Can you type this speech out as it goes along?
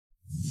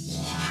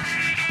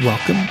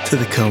Welcome to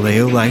the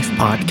Kaleo Life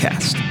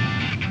Podcast.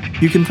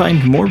 You can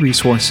find more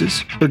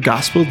resources for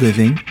gospel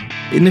living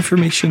and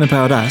information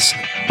about us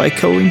by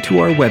going to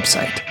our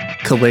website,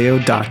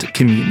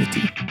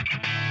 kaleo.community.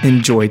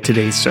 Enjoy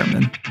today's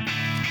sermon.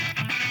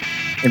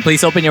 And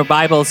please open your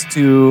Bibles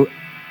to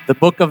the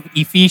book of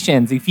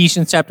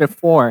Ephesians chapter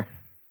 4.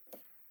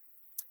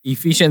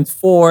 Ephesians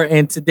 4,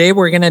 and today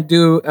we're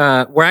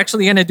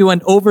actually going to do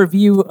an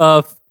overview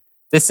of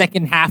the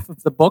second half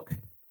of the book.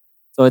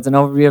 So it's an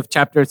overview of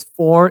chapters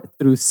 4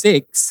 through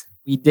 6.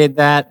 We did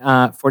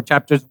that for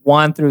chapters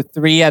 1 through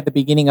 3 at the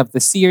beginning of the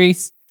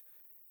series.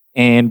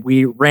 And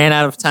we ran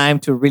out of time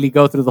to really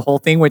go through the whole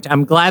thing, which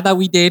I'm glad that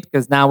we did,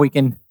 because now we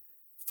can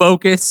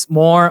focus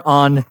more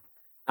on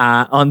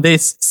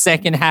this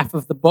second half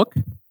of the book.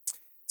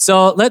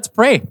 So let's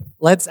pray.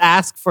 Let's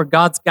ask for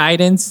God's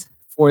guidance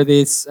for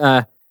this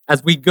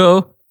as we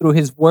go through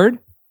His Word.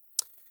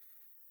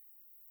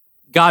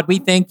 God, we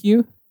thank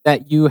you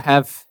that you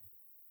have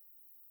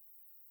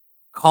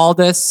called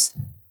us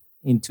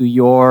into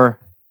your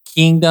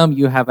kingdom.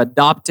 You have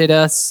adopted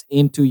us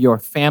into your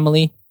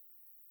family.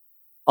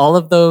 All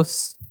of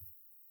those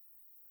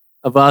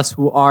of us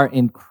who are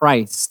in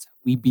Christ,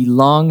 we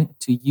belong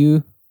to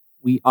you.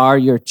 We are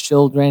your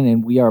children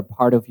and we are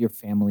part of your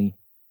family.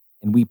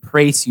 And we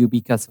praise you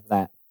because of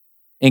that.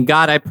 And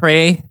God, I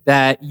pray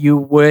that you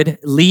would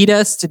lead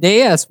us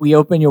today as we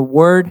open your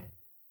word,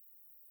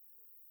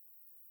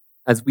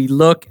 as we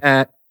look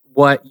at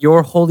what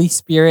your Holy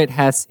Spirit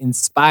has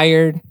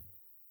inspired.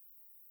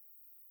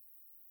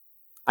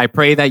 I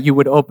pray that you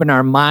would open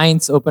our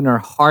minds, open our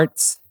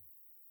hearts.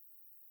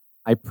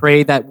 I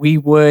pray that we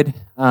would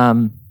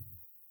know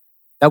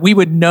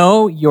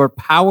your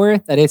power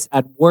that is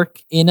at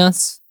work in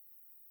us,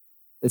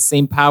 the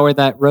same power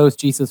that rose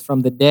Jesus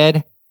from the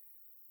dead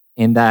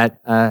and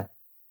that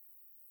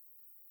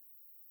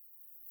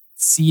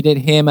seated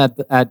him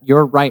at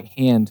your right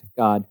hand,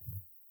 God.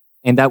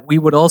 And that we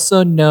would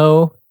also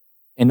know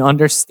and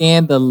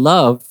understand the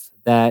love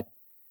that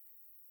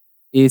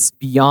is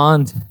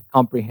beyond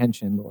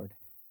comprehension, Lord.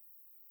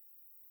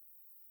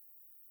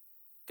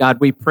 God,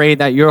 we pray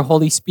that your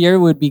Holy Spirit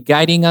would be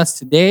guiding us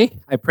today.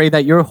 I pray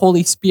that your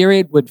Holy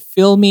Spirit would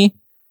fill me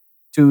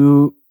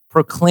to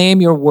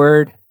proclaim your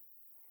word,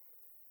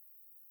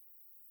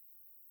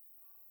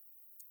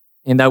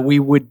 and that we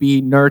would be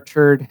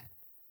nurtured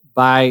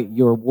by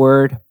your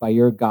word, by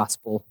your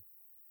gospel,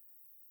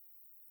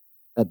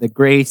 that the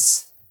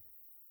grace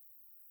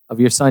of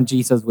your Son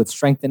Jesus would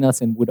strengthen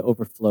us and would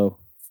overflow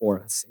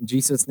for us. In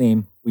Jesus'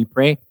 name we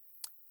pray.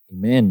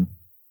 Amen.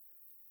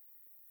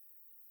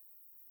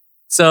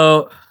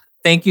 So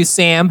thank you,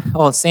 Sam.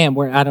 Oh, Sam,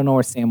 I don't know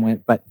where Sam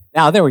went, but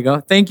there we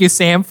go. Thank you,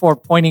 Sam, for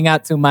pointing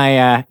out to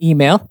my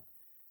email.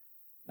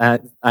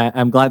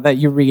 I'm glad that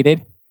you read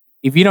it.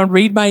 If you don't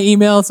read my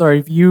emails, or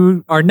if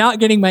you are not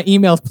getting my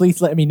emails, please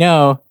let me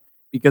know,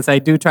 because I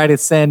do try to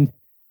send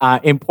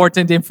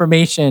important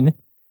information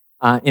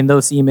in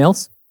those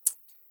emails.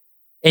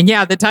 And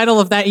yeah, the title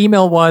of that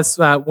email was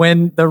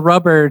when the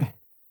rubber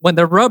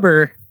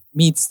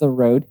meets the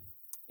road.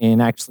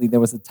 And actually, there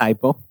was a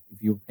typo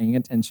if you were paying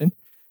attention.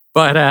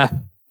 But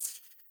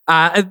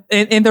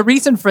and the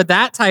reason for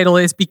that title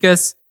is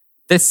because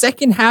the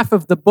second half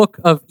of the book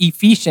of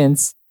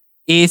Ephesians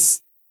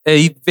is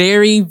a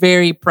very,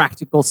 very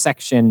practical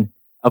section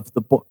of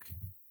the book.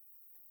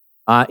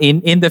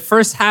 In the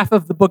first half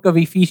of the book of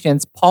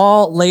Ephesians,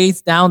 Paul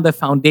lays down the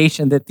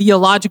foundation, the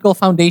theological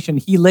foundation.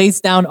 He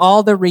lays down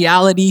all the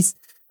realities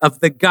of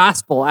the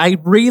gospel. I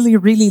really,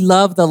 really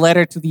love the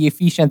letter to the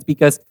Ephesians,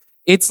 because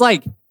it's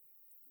like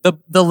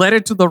the letter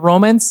to the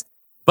Romans,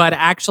 but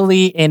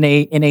actually in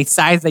a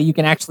size that you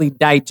can actually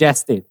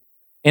digest it,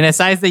 in a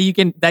size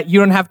that you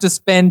don't have to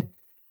spend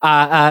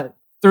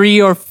 3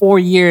 or 4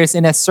 years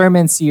in a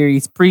sermon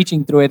series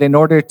preaching through it in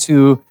order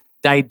to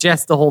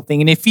digest the whole thing.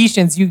 In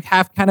Ephesians, you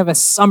have kind of a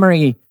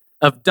summary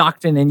of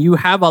doctrine, and you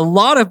have a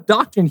lot of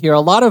doctrine here,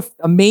 a lot of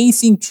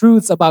amazing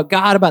truths about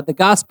God, about the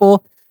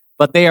gospel,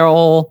 but they are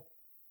all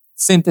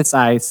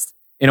synthesized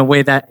in a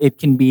way that it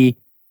can be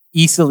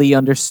easily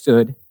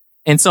understood.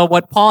 And so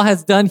what Paul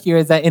has done here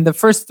is that in the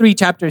first 3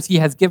 chapters, he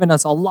has given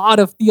us a lot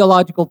of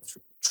theological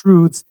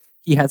truths.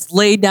 He has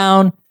laid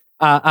down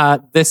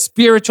the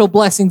spiritual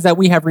blessings that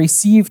we have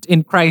received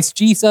in Christ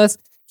Jesus.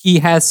 He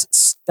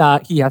has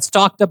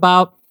talked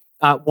about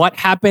what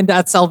happened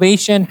at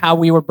salvation, how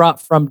we were brought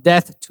from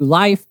death to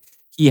life.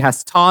 He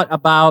has taught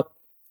about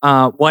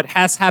what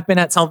has happened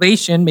at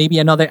salvation, maybe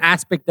another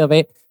aspect of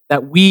it,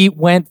 that we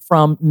went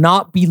from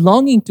not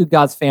belonging to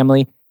God's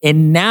family,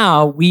 and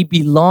now we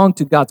belong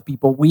to God's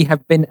people. We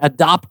have been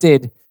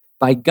adopted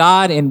by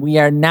God, and we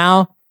are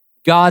now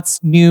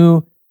God's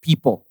new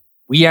people.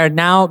 We are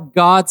now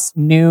God's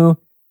new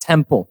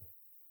temple.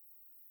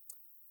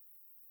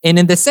 And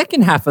in the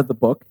second half of the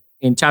book,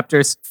 in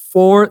chapters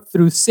 4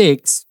 through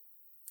 6,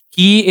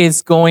 he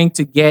is going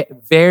to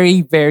get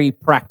very, very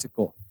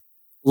practical,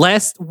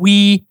 lest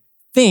we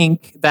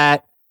think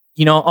that,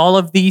 all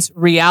of these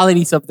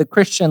realities of the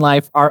Christian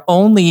life are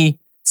only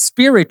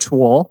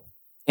spiritual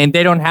and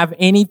they don't have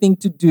anything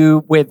to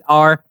do with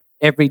our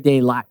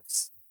everyday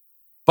lives.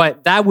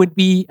 But that would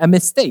be a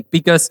mistake,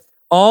 because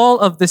all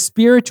of the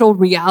spiritual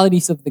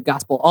realities of the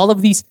gospel, all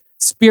of these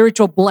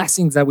spiritual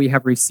blessings that we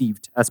have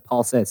received, as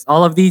Paul says,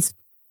 all of these,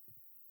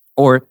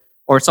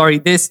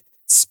 this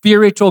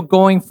spiritual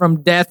going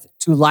from death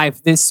to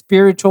life, this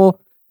spiritual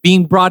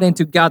being brought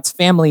into God's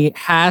family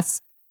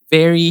has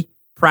very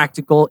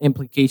practical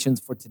implications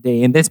for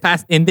today. In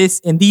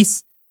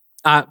these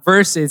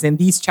verses, in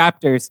these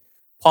chapters,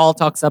 Paul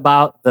talks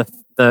about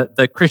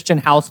the Christian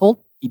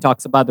household. He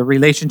talks about the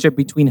relationship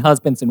between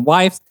husbands and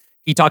wives.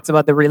 He talks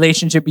about the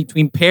relationship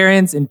between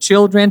parents and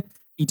children.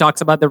 He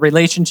talks about the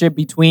relationship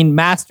between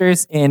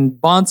masters and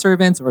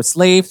bondservants or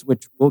slaves,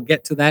 which we'll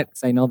get to that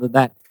because I know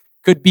that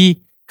could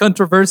be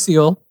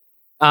controversial.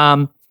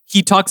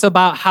 He talks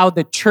about how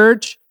the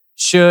church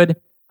should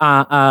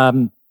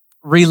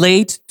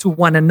relate to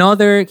one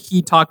another.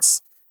 He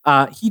talks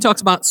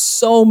about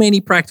so many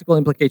practical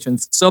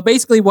implications. So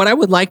basically, what I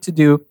would like to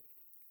do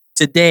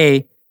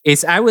today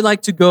is I would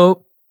like to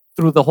go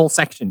through the whole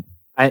section.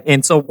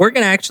 And so we're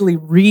going to actually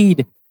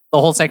read the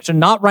whole section,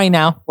 not right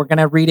now. We're going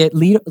to read it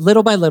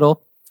little by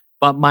little.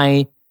 But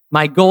my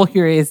goal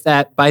here is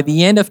that by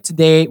the end of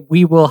today,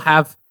 we will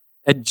have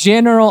a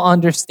general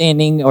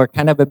understanding or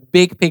kind of a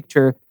big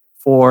picture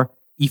for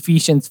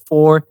Ephesians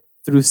 4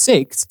 through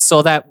 6,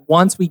 so that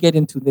once we get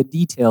into the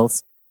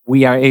details,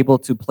 we are able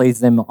to place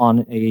them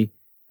on a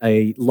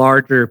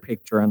larger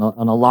picture, on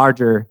a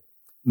larger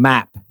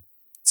map.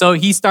 So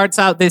he starts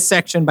out this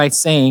section by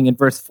saying in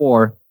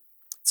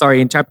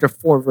chapter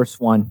 4, verse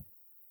 1,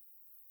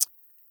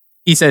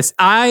 he says,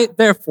 I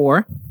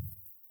therefore,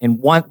 and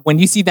when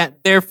you see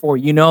that therefore,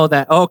 you know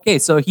that, okay,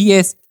 so he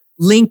is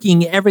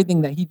linking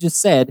everything that he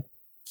just said,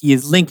 he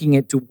is linking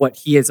it to what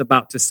he is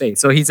about to say.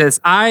 So he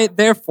says, I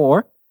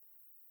therefore,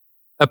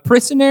 a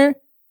prisoner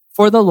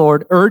for the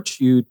Lord,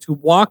 urge you to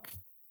walk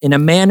in a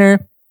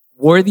manner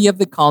worthy of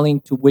the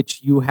calling to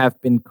which you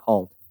have been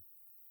called,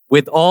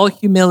 with all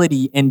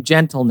humility and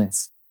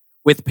gentleness,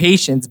 with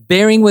patience,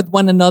 bearing with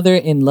one another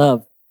in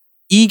love,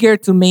 eager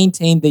to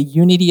maintain the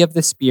unity of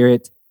the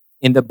Spirit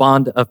in the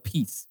bond of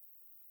peace.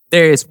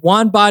 There is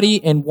one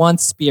body and one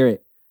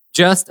Spirit,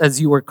 just as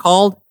you were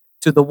called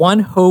to the one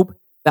hope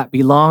that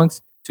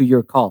belongs to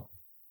your call.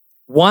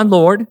 One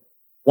Lord,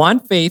 one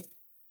faith,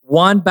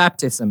 one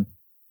baptism,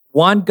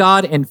 one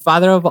God and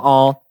Father of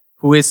all,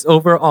 who is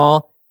over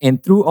all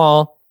and through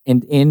all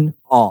and in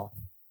all.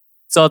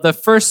 So the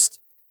first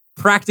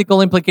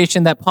practical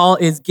implication that Paul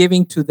is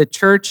giving to the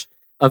church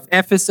of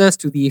Ephesus,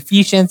 to the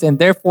Ephesians, and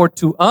therefore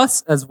to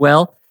us as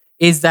well,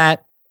 is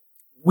that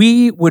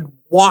we would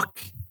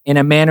walk in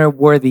a manner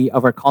worthy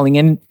of our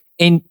calling.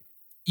 And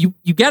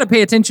you got to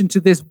pay attention to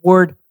this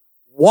word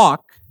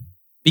walk,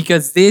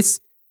 because this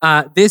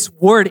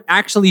word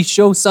actually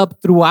shows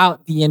up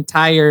throughout the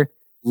entire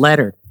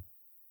letter.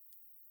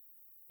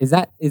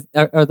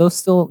 Are those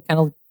still kind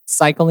of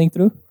cycling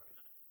through?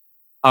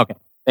 Okay,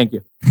 thank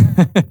you.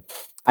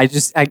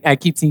 I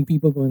keep seeing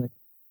people going like,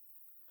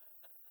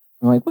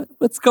 I'm like,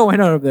 what's going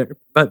on over there?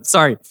 But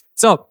sorry.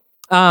 So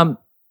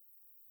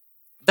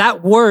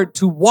that word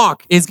to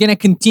walk is going to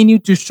continue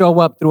to show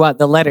up throughout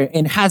the letter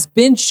and has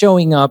been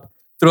showing up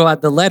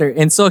throughout the letter.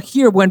 And so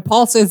here, when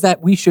Paul says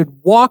that we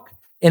should walk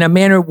in a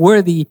manner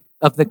worthy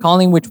of the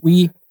calling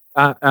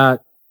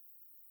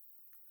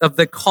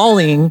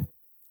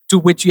to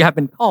which you have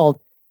been called,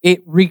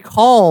 it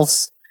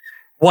recalls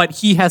what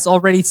he has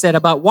already said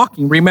about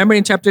walking. Remember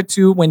in chapter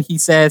 2 when he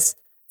says,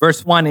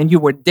 verse 1, and you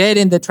were dead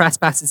in the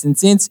trespasses and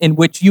sins in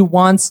which you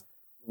once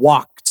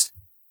walked.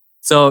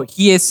 So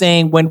he is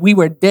saying when we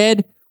were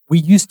dead, we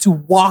used to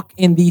walk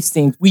in these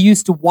things. We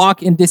used to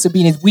walk in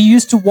disobedience. We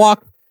used to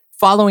walk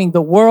following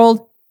the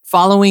world,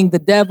 following the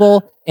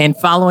devil, and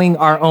following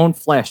our own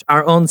flesh,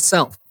 our own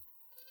self.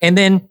 And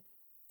then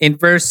in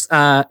verse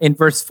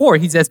 4,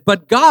 he says,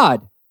 but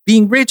God,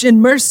 being rich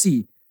in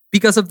mercy,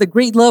 because of the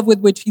great love with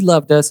which he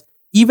loved us,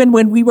 even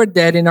when we were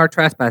dead in our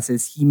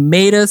trespasses, he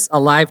made us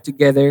alive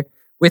together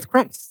with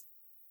Christ.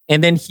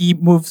 And then he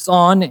moves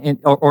on,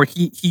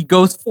 he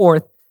goes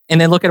forth, and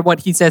then look at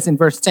what he says in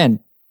verse 10.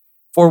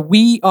 For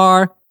we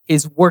are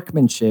his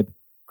workmanship,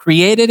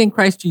 created in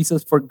Christ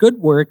Jesus for good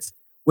works,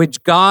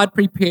 which God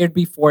prepared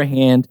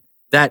beforehand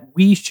that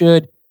we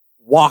should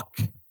walk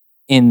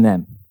in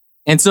them.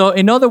 And so,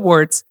 in other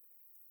words,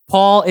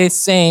 Paul is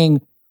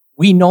saying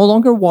we no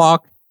longer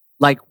walk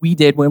like we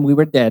did when we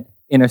were dead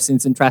in our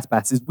sins and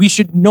trespasses. We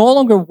should no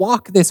longer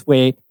walk this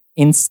way.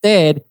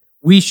 Instead,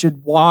 we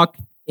should walk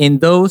in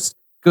those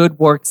good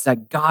works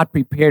that God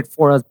prepared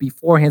for us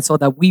beforehand so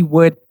that we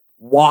would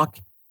walk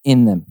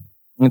in them.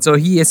 And so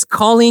he is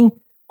calling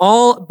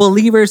all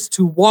believers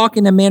to walk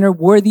in a manner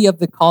worthy of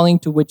the calling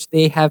to which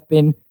they have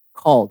been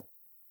called.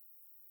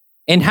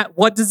 And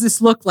what does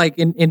this look like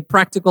in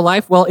practical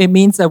life? Well, it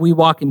means that we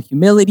walk in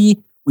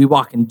humility, we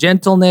walk in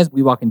gentleness,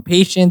 we walk in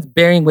patience,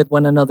 bearing with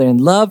one another in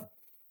love,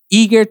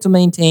 eager to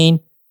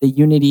maintain the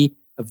unity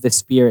of the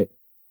Spirit.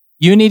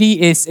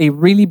 Unity is a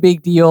really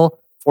big deal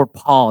for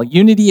Paul.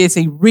 Unity is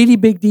a really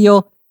big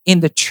deal in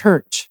the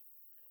church.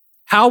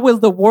 How will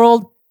the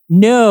world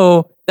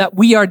know that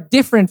we are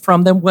different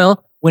from them?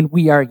 Well, when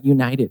we are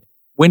united,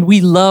 when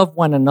we love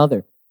one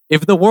another.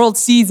 If the world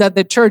sees that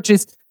the church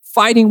is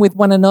fighting with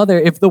one another,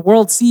 if the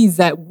world sees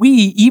that we,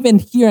 even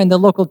here in the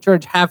local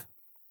church, have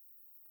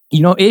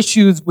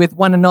issues with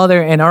one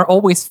another and are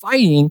always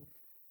fighting,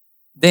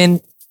 then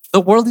the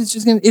world is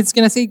just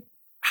gonna say,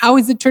 how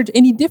is the church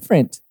any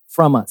different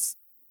from us?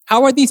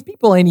 How are these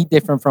people any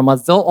different from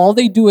us? All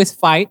they do is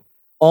fight.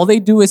 All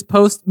they do is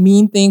post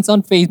mean things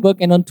on Facebook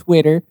and on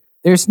Twitter.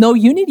 There's no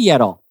unity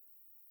at all.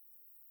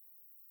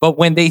 But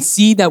when they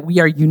see that we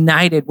are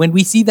united, when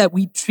we see that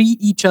we treat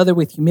each other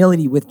with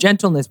humility, with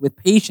gentleness, with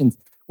patience,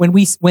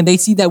 when they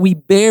see that we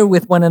bear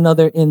with one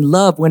another in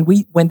love,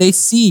 when they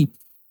see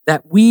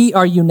that we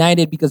are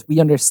united because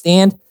we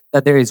understand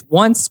that there is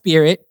one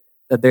Spirit,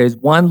 that there is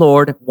one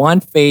Lord,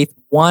 one faith,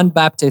 one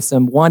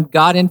baptism, one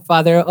God and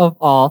Father of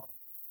all,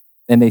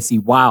 then they see,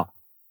 wow,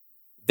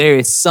 there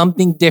is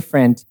something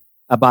different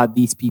about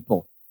these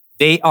people.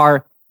 They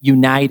are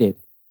united.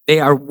 They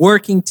are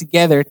working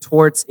together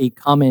towards a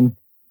common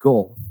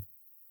goal.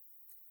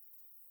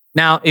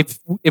 Now, if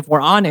we're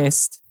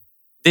honest,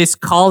 this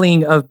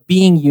calling of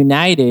being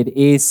united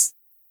is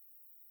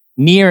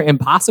near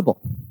impossible,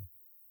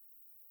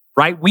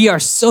 right? We are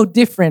so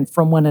different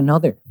from one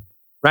another,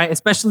 right?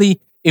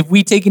 Especially if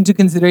we take into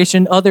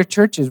consideration other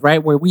churches,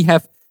 right? Where we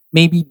have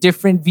maybe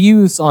different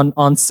views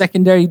on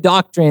secondary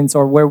doctrines,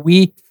 or where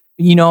we,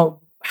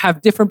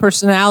 have different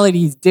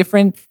personalities,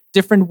 different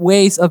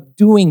ways of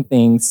doing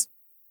things.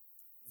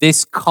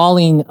 This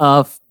calling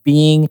of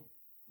being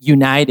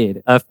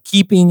united, of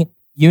keeping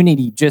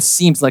unity, just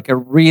seems like a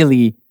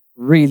really,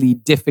 really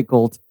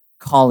difficult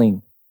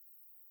calling.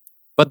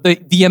 But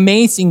the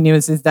amazing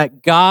news is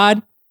that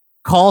God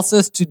calls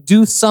us to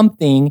do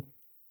something,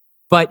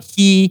 but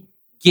He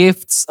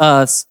gifts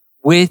us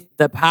with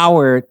the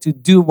power to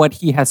do what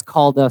He has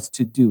called us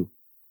to do.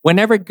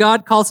 Whenever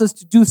God calls us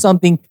to do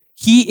something,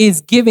 He is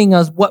giving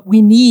us what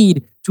we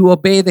need to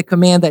obey the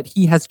command that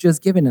He has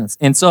just given us.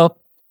 And so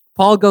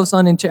Paul goes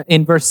on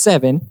in verse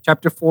 7,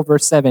 chapter 4,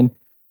 verse 7,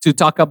 to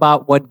talk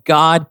about what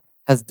God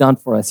has done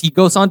for us. He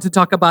goes on to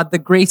talk about the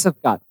grace of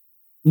God.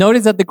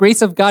 Notice that the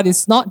grace of God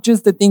is not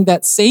just the thing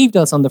that saved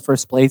us on the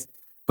first place,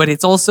 but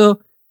it's also,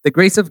 the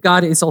grace of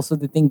God is also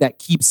the thing that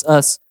keeps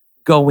us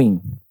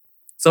going.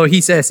 So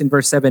he says in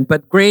verse 7,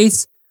 but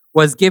grace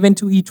was given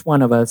to each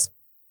one of us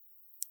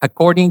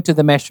according to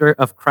the measure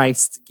of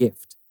Christ's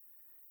gift.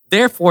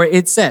 Therefore,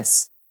 it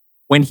says,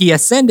 when He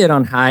ascended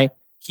on high,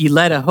 He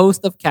led a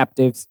host of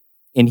captives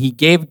and He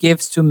gave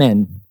gifts to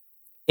men.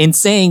 In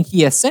saying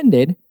He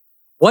ascended,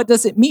 what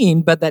does it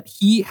mean but that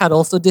He had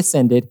also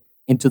descended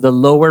into the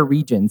lower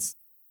regions,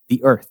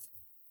 the earth?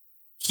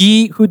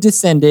 He who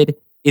descended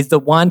is the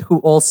one who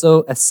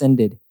also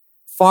ascended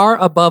far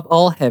above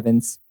all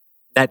heavens,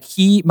 that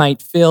He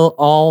might fill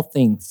all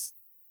things.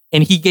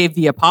 And He gave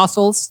the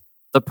apostles,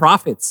 the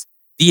prophets,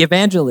 the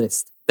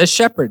evangelists, the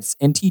shepherds,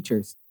 and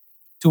teachers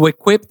to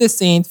equip the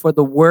saints for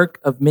the work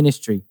of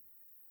ministry,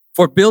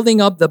 for building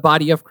up the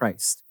body of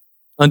Christ,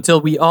 until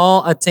we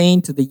all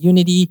attain to the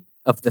unity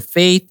of the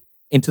faith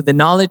and to the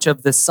knowledge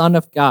of the Son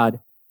of God,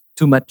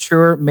 to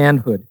mature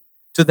manhood,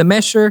 to the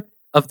measure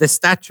of the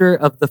stature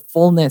of the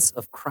fullness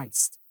of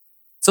Christ,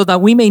 so that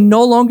we may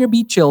no longer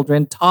be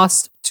children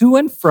tossed to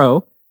and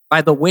fro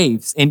by the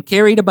waves and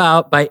carried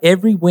about by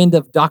every wind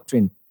of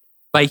doctrine,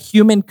 by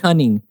human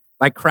cunning,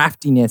 by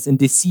craftiness and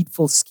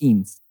deceitful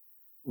schemes.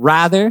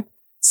 Rather,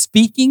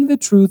 speaking the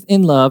truth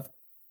in love,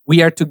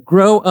 we are to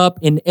grow up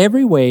in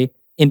every way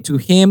into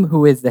Him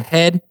who is the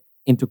head,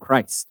 into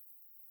Christ,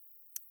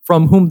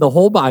 from whom the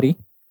whole body,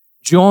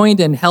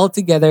 joined and held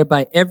together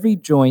by every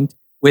joint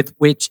with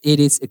which it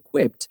is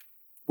equipped,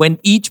 when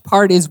each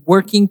part is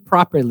working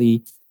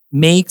properly,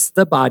 makes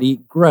the body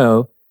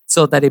grow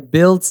so that it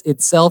builds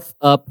itself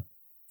up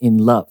in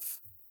love.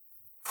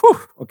 Whew.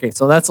 Okay,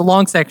 so that's a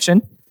long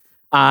section.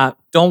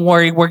 Don't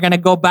worry, we're going to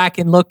go back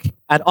and look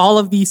at all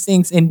of these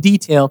things in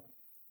detail,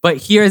 but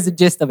here's the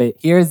gist of it.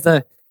 Here's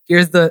the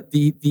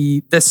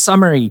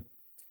summary.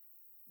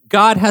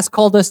 God has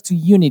called us to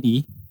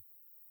unity,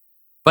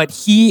 but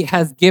He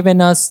has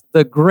given us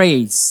the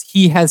grace.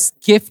 He has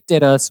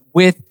gifted us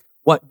with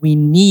what we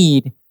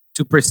need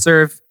to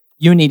preserve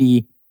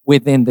unity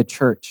within the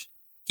church.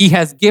 He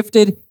has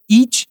gifted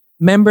each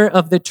member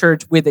of the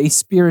church with a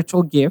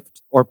spiritual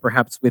gift, or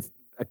perhaps with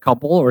a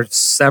couple or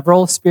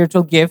several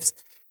spiritual gifts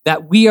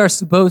that we are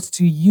supposed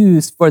to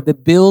use for the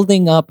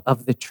building up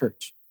of the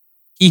church.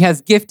 He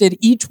has gifted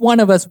each one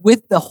of us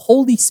with the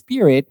Holy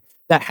Spirit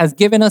that has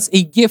given us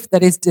a gift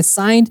that is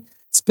designed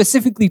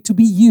specifically to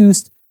be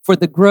used for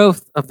the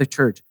growth of the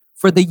church,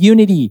 for the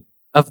unity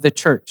of the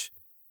church.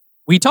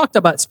 We talked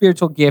about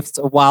spiritual gifts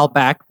a while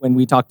back when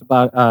we talked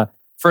about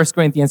 1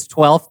 Corinthians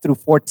 12 through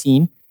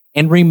 14.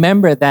 And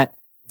remember that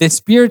the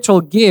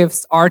spiritual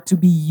gifts are to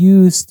be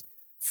used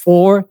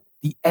for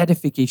the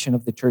edification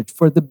of the church,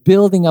 for the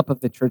building up of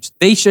the church.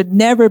 They should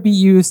never be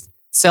used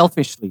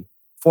selfishly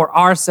for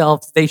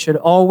ourselves. They should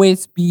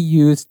always be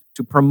used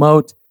to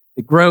promote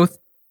the growth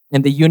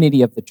and the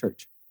unity of the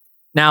church.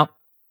 Now,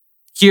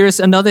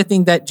 here's another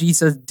thing that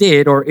Jesus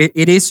did, or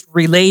it is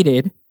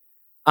related,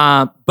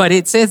 but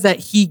it says that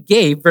he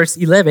gave, verse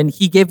 11,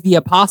 he gave the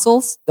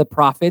apostles, the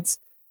prophets,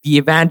 the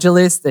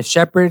evangelists, the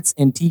shepherds,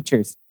 and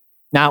teachers.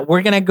 Now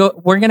we're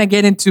gonna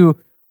get into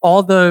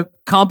all the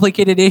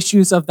complicated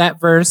issues of that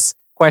verse.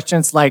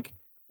 Questions like,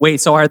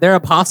 wait, so are there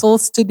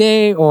apostles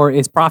today, or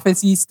is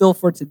prophecy still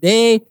for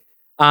today?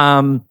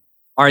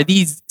 Are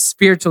these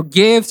spiritual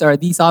gifts? Are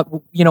these,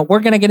 we're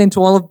gonna get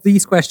into all of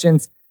these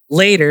questions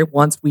later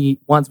once we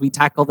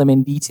tackle them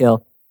in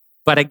detail.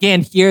 But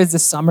again, here's the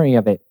summary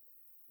of it.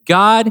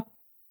 God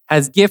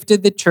has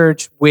gifted the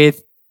church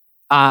with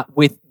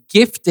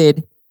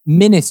gifted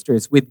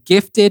ministers, with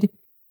gifted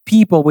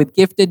people, with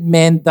gifted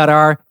men that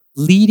are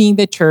leading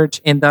the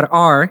church and that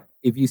are,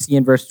 if you see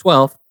in verse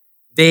 12,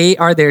 they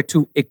are there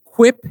to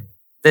equip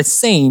the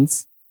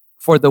saints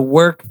for the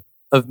work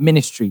of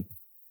ministry,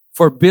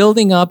 for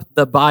building up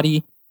the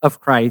body of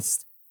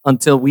Christ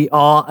until we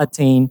all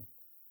attain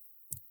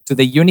to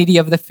the unity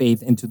of the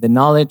faith and to the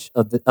knowledge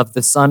of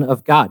the Son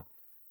of God,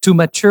 to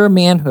mature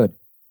manhood,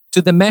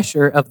 to the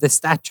measure of the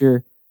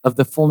stature of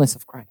the fullness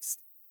of Christ.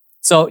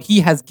 So he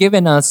has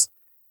given us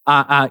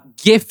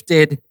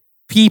gifted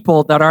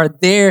people that are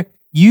there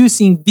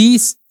using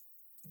these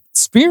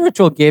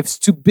spiritual gifts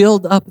to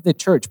build up the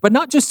church, but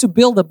not just to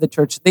build up the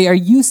church. They are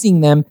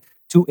using them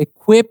to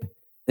equip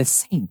the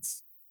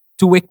saints,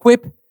 to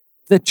equip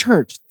the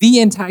church, the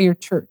entire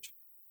church.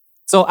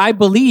 So I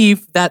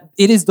believe that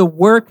it is the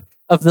work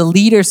of the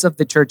leaders of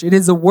the church. It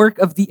is the work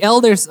of the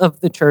elders of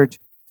the church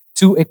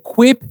to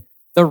equip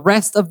the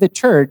rest of the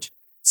church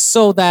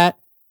so that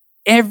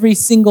every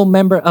single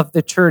member of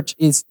the church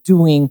is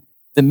doing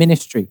the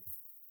ministry,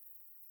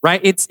 right?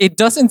 It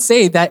doesn't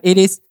say that it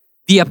is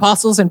the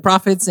apostles and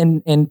prophets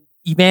and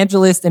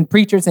evangelists and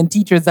preachers and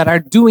teachers that are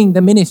doing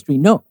the ministry.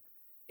 No,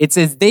 it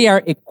says they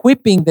are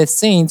equipping the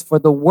saints for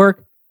the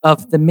work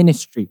of the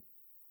ministry.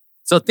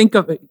 So think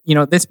of it,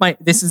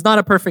 this is not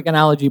a perfect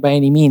analogy by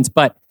any means,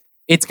 but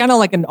it's kind of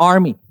like an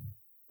army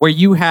where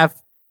you have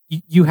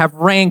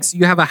ranks,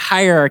 you have a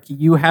hierarchy,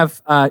 you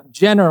have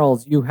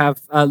generals, you have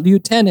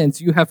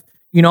lieutenants, you have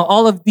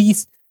all of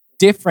these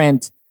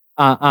different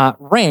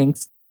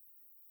ranks.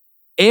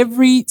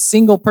 Every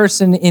single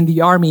person in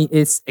the army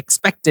is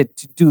expected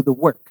to do the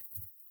work,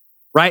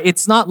 right?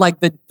 It's not like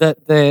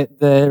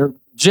the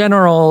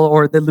general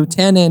or the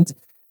lieutenant,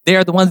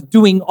 they're the ones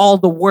doing all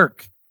the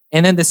work.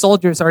 And then the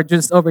soldiers are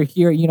just over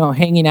here,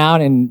 hanging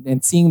out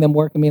and seeing them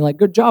work and being like,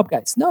 good job,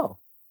 guys. No.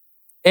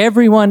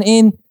 Everyone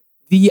in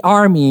the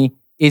army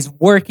is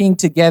working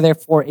together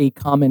for a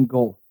common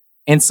goal.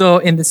 And so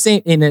in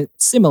a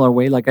similar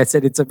way, like I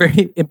said, it's a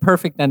very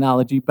imperfect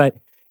analogy, but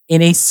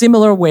in a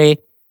similar way,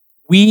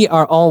 we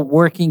are all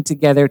working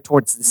together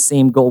towards the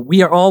same goal.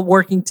 We are all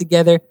working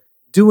together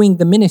doing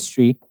the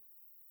ministry.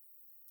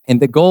 And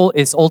the goal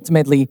is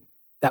ultimately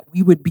that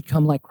we would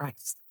become like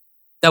Christ,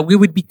 that we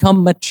would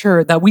become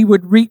mature, that we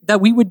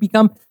would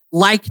become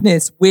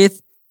likeness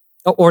with,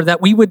 or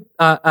that we would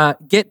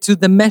get to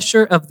the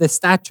measure of the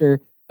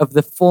stature of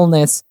the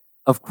fullness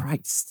of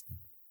Christ.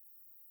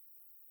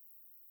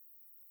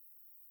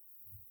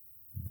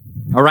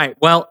 All right,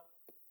 well,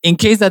 in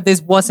case that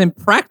this wasn't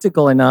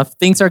practical enough,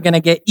 things are going to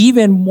get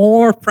even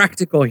more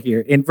practical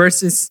here in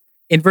verse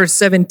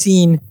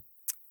 17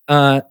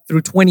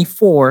 through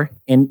 24,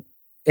 and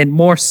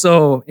more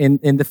so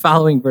in the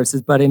following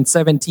verses. But in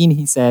 17,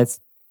 he says,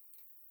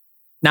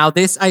 "Now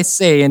this I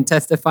say and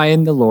testify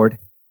in the Lord,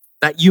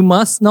 that you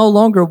must no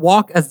longer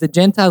walk as the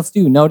Gentiles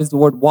do." Notice the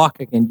word walk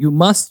again. You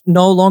must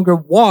no longer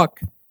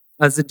walk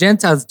as the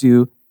Gentiles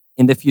do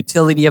in the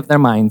futility of their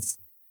minds.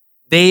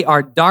 They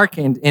are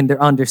darkened in their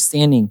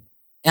understanding,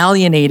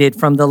 alienated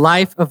from the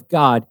life of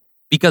God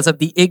because of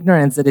the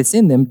ignorance that is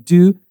in them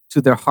due to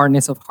their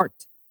hardness of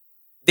heart.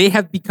 They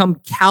have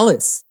become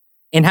callous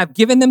and have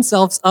given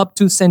themselves up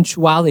to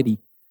sensuality,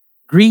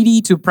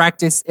 greedy to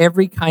practice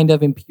every kind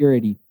of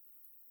impurity.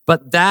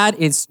 But that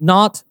is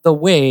not the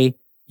way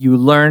you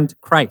learned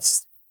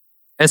Christ,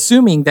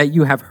 assuming that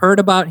you have heard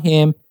about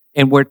him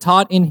and were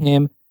taught in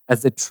him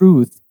as the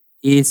truth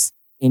is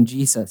in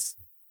Jesus.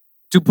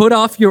 To put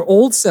off your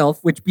old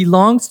self, which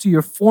belongs to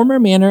your former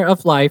manner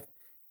of life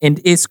and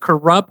is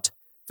corrupt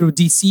through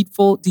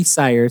deceitful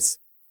desires,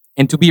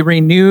 and to be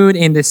renewed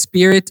in the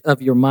spirit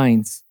of your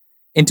minds,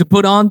 and to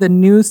put on the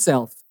new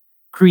self,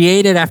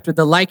 created after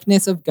the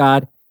likeness of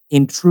God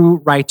in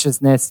true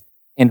righteousness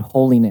and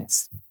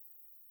holiness.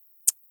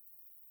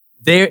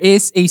 There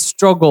is a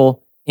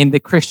struggle in the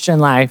Christian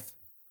life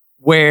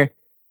where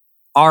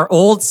our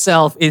old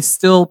self is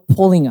still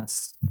pulling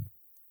us,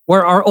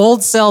 where our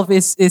old self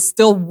is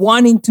still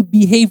wanting to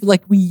behave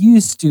like we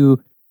used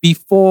to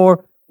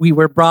before we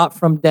were brought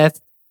from death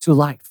to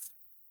life.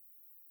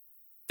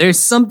 There's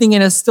something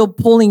in us still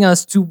pulling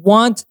us to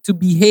want to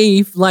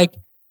behave like,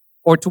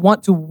 or to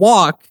want to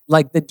walk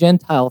like the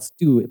Gentiles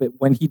do. But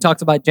when he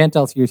talks about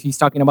Gentiles here, he's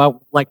talking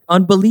about like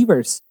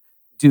unbelievers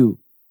do.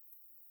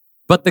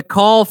 But the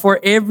call for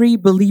every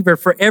believer,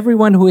 for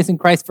everyone who is in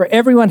Christ, for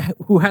everyone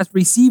who has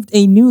received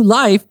a new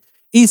life,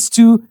 is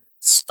to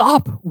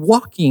stop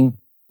walking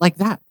like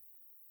that.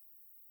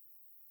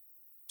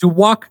 To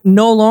walk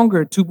no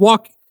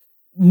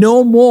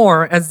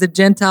more as the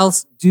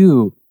Gentiles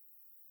do.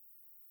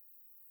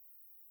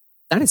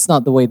 That is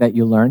not the way that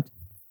you learned,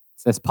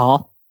 says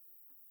Paul.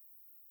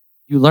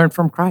 You learned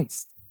from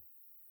Christ.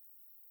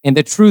 And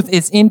the truth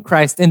is in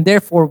Christ, and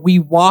therefore we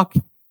walk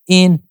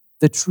in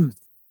the truth.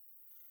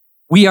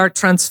 We are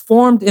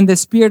transformed in the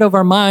spirit of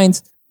our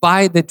minds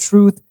by the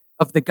truth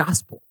of the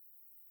gospel.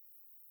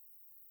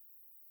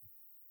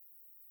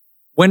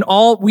 When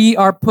all we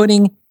are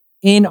putting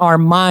in our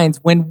minds,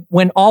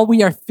 when all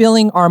we are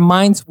filling our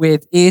minds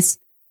with is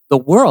the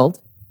world,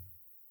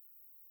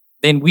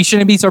 then we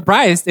shouldn't be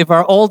surprised if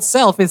our old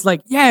self is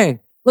like, yeah,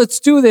 let's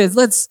do this.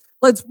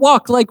 Let's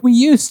walk like we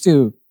used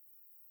to.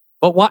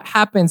 But what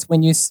happens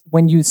when you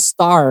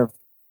starve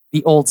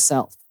the old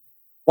self?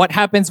 What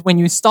happens when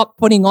you stop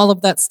putting all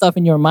of that stuff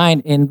in your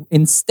mind and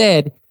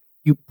instead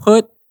you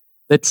put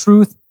the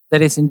truth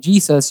that is in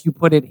Jesus, you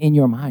put it in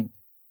your mind?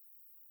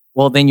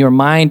 Well, then your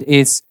mind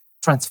is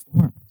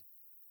transformed.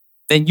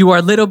 Then you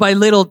are little by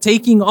little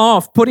putting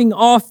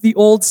off the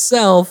old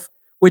self,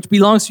 which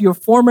belongs to your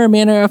former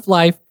manner of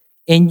life,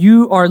 and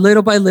you are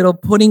little by little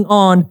putting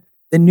on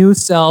the new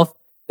self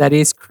that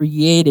is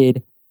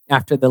created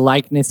after the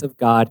likeness of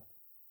God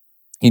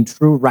in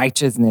true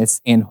righteousness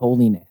and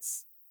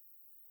holiness.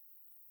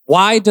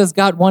 Why does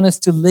God want us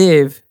to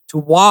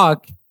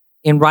walk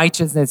in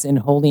righteousness and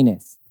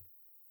holiness?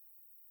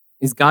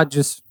 Is God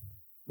just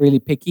really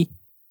picky?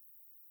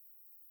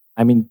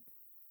 I mean,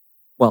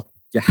 well,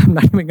 yeah, I'm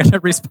not even going to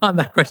respond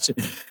to that question.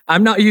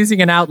 I'm not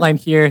using an outline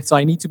here, so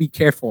I need to be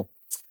careful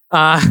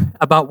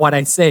about what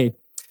I say.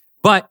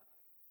 But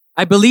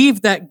I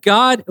believe that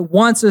God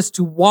wants us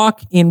to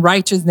walk in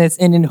righteousness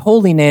and in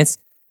holiness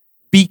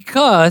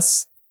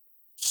because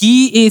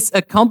He is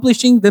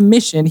accomplishing the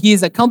mission. He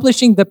is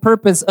accomplishing the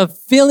purpose of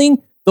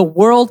filling the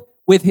world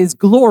with His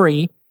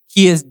glory.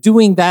 He is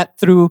doing that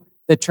through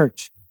the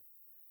church.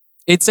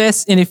 It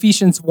says in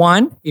Ephesians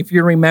 1, if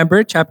you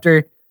remember,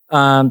 chapter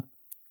 1,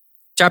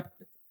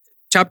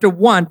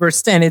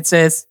 verse 10, it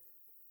says,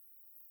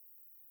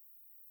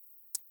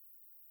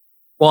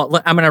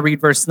 well, I'm going to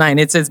read verse 9.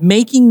 It says,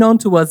 making known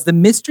to us the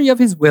mystery of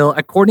His will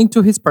according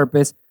to His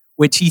purpose,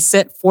 which He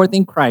set forth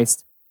in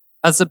Christ,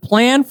 as a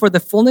plan for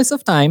the fullness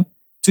of time,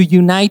 to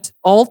unite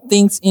all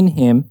things in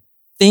Him,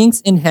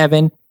 things in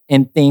heaven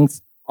and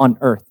things on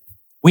earth.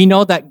 We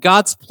know that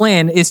God's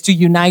plan is to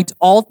unite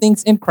all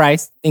things in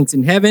Christ, things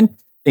in heaven,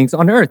 things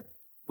on earth.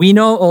 We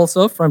know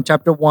also from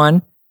chapter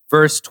 1,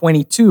 verse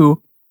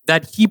 22,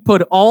 that He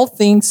put all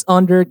things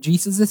under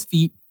Jesus'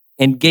 feet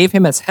and gave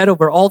Him as head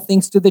over all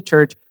things to the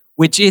church,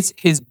 which is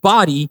His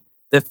body,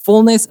 the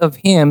fullness of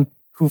Him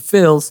who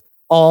fills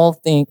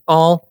all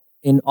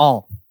in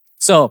all.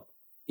 So,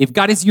 if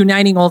God is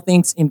uniting all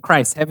things in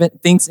Christ,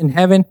 things in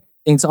heaven,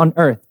 things on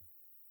earth.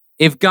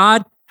 If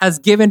God has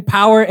given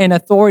power and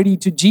authority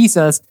to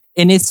Jesus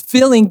and is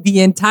filling the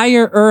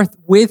entire earth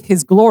with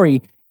His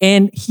glory,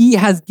 and He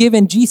has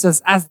given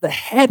Jesus as the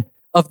head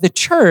of the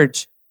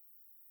church,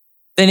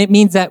 then it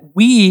means that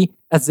we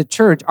as the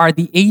church are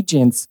the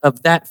agents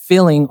of that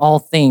filling all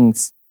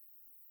things.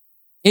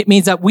 It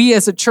means that we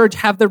as a church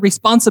have the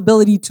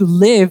responsibility to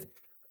live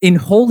in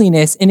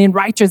holiness and in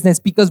righteousness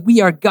because we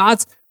are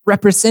God's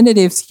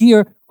representatives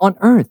here on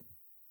earth.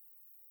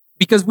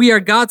 Because we are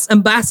God's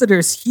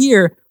ambassadors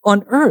here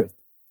on earth.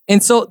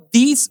 And so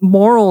these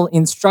moral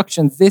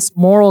instructions, this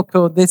moral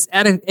code, this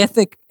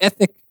ethical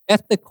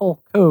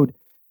code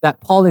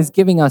that Paul is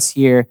giving us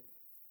here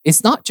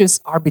is not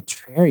just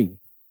arbitrary.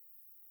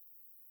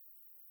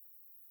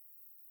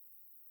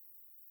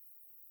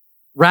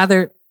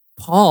 Rather,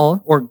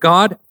 Paul, or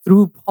God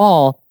through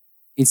Paul,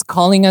 is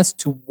calling us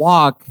to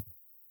walk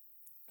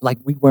like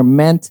we were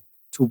meant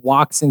to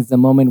walk since the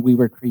moment we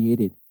were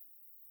created.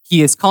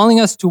 He is calling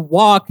us to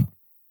walk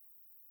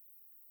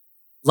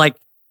like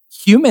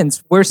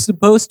humans were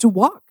supposed to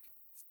walk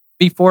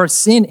before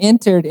sin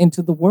entered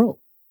into the world.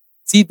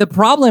 See, the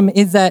problem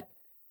is that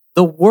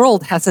the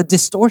world has a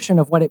distortion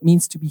of what it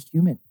means to be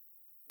human.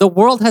 The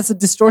world has a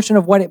distortion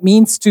of what it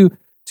means to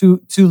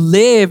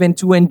live and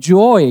to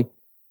enjoy.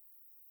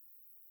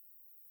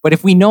 But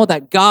if we know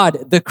that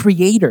God, the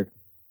creator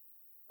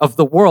of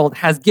the world,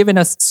 has given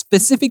us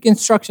specific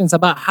instructions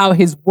about how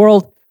His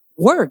world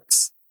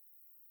works,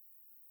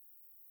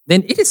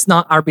 then it is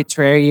not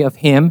arbitrary of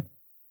Him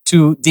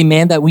to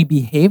demand that we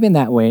behave in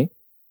that way.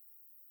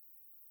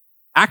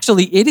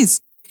 Actually,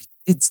 it's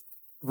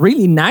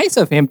really nice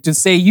of Him to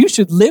say, you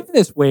should live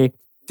this way.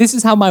 This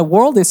is how my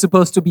world is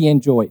supposed to be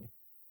enjoyed.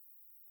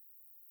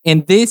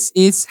 And this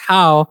is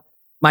how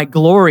my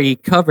glory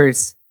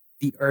covers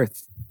the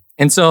earth.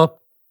 And so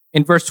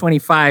in verse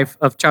 25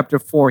 of chapter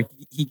 4,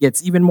 he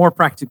gets even more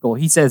practical.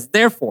 He says,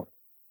 therefore,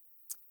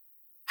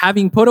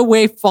 having put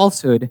away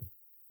falsehood,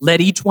 let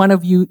each one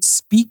of you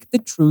speak the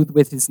truth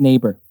with his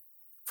neighbor,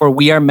 for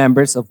we are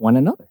members of one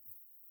another.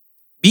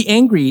 Be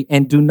angry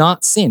and do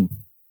not sin.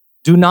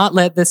 Do not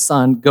let the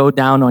sun go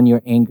down on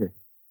your anger,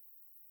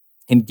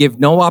 and give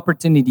no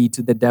opportunity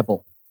to the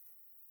devil.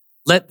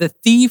 Let the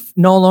thief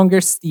no longer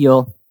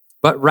steal,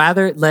 but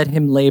rather let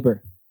him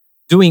labor,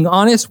 doing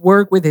honest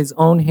work with his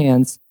own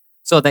hands,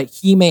 so that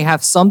he may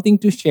have something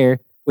to share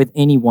with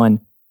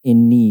anyone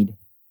in need.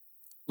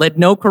 Let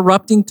no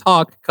corrupting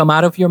talk come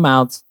out of your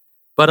mouths,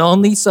 but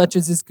only such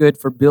as is good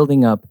for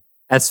building up,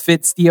 as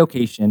fits the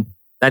occasion,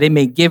 that it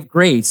may give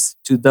grace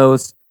to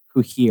those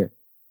who hear.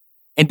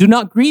 And do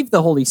not grieve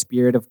the Holy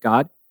Spirit of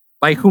God,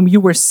 by whom you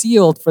were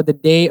sealed for the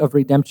day of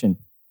redemption.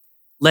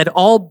 Let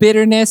all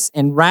bitterness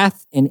and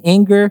wrath and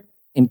anger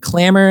and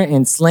clamor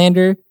and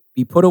slander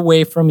be put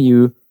away from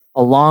you,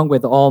 along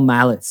with all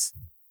malice.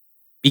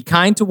 Be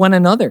kind to one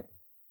another,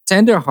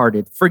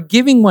 tender-hearted,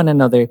 forgiving one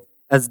another,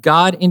 as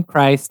God in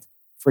Christ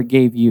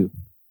forgave you.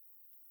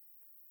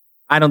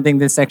 I don't think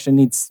this section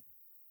needs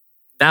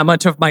that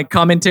much of my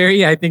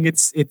commentary. I think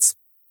it's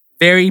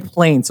very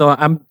plain. So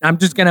I'm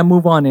just gonna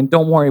move on, and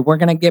don't worry, we're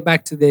gonna get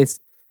back to this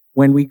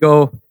when we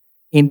go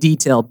in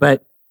detail.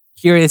 But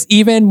here is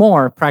even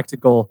more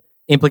practical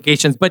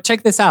implications. But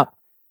check this out.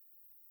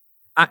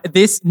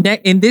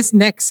 In this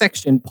next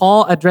section,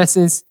 Paul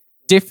addresses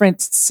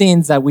different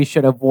sins that we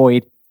should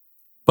avoid,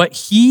 but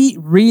he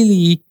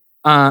really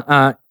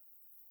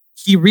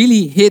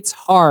hits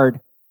hard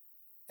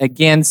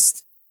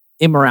against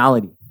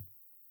immorality,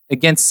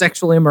 against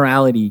sexual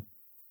immorality.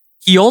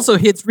 He also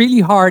hits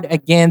really hard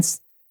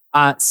against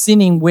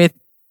sinning with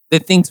the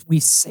things we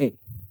say.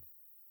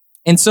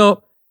 And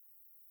so,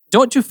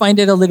 don't you find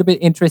it a little bit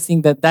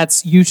interesting that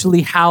that's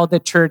usually how the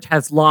church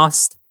has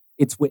lost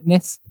its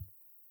witness?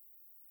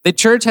 The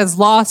church has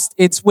lost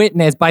its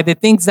witness by the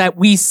things that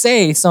we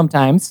say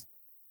sometimes.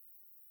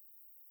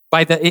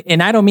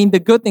 And I don't mean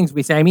the good things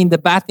we say, I mean the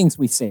bad things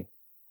we say.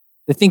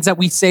 The things that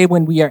we say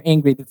when we are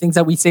angry, the things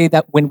that we say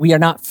that when we are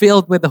not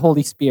filled with the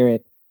Holy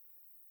Spirit.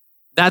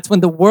 That's when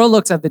the world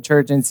looks at the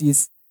church and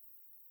sees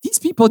these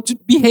people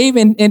behave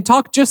and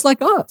talk just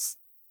like us.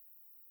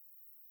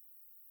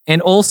 And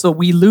also,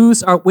 we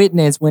lose our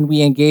witness when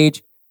we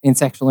engage in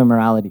sexual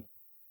immorality.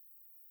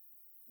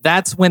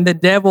 That's when the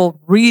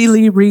devil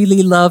really,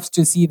 really loves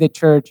to see the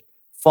church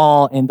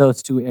fall in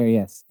those two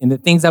areas, in the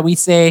things that we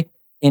say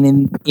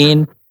and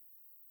in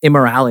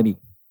immorality.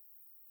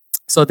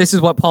 So this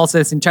is what Paul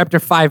says in chapter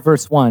 5,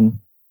 verse 1.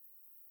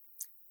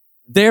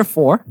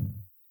 Therefore,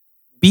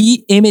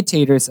 be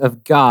imitators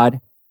of God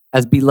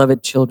as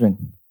beloved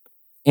children,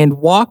 and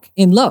walk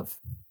in love.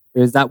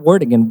 There's that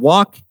word again,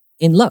 walk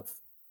in love.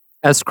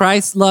 As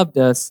Christ loved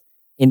us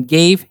and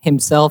gave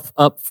himself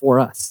up for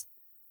us,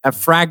 a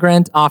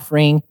fragrant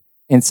offering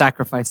and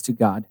sacrifice to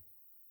God.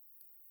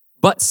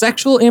 But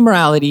sexual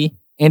immorality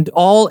and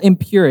all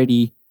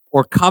impurity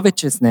or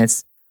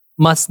covetousness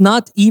must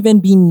not even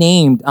be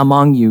named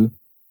among you,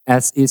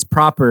 as is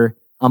proper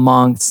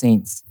among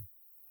saints.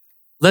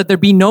 Let there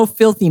be no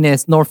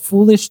filthiness, nor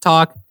foolish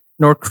talk,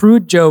 nor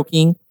crude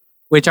joking,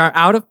 which are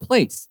out of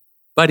place,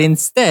 but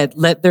instead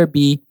let there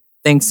be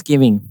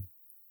thanksgiving.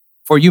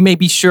 For you may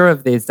be sure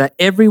of this, that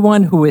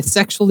everyone who is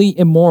sexually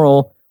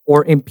immoral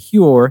or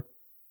impure,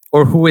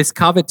 or who is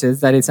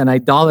covetous, that is an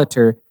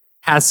idolater,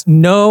 has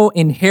no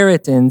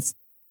inheritance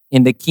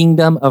in the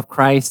kingdom of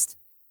Christ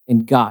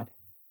and God.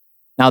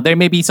 Now, there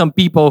may be some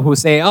people who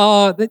say,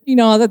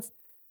 that's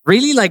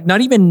really like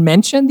not even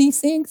mention these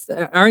things.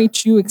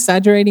 Aren't you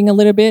exaggerating a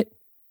little bit?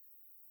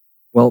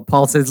 Well,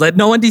 Paul says, let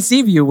no one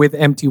deceive you with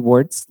empty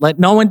words. Let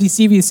no one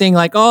deceive you saying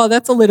like, oh,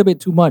 that's a little bit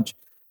too much.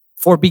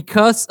 For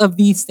because of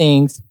these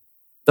things,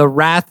 the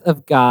wrath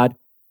of God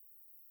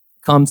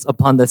comes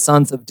upon the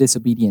sons of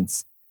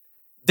disobedience.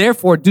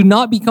 Therefore, do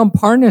not become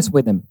partners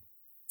with them.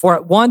 For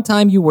at one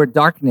time you were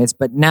darkness,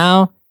 but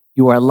now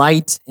you are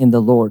light in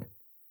the Lord.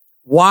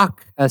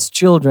 Walk as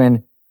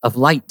children of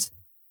light.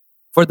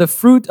 For the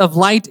fruit of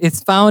light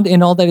is found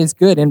in all that is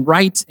good and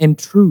right and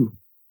true.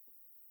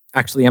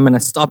 Actually, I'm going to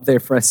stop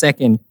there for a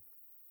second.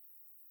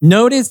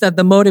 Notice that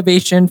the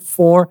motivation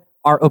for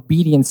our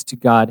obedience to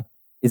God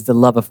is the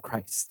love of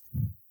Christ.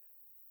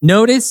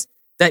 Notice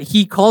that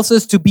he calls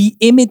us to be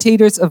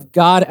imitators of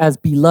God as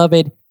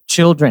beloved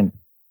children.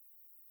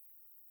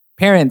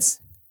 Parents,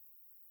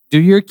 do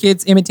your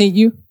kids imitate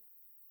you?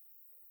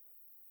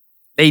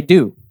 They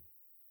do.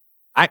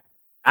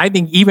 I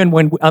think even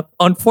when,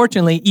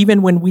 unfortunately,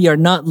 even when we are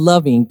not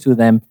loving to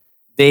them,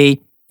 they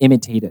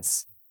imitate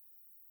us.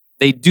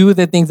 They do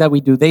the things that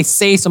we do. They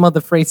say some of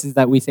the phrases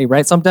that we say,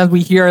 right? Sometimes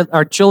we hear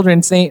our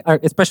children say,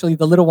 especially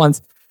the little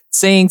ones,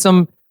 saying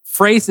some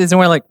phrases, and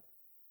we're like,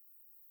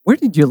 where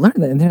did you learn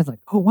that? And they're like,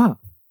 oh, wow,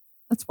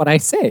 that's what I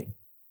say.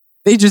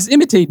 They just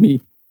imitate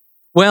me.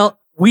 Well,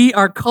 we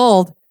are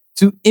called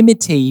to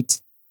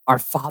imitate our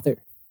Father.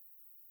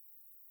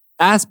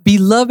 As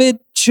beloved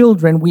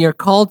children, we are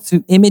called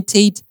to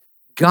imitate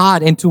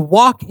God and to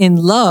walk in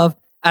love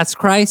as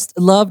Christ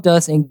loved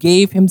us and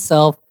gave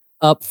himself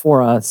up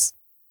for us,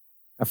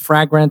 a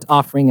fragrant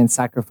offering and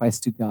sacrifice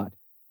to God.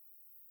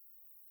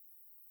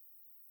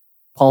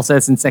 Paul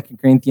says in 2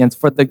 Corinthians,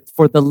 for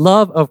the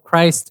love of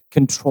Christ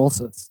controls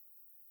us.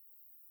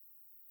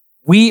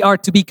 We are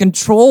to be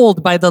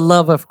controlled by the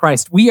love of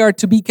Christ. We are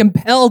to be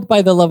compelled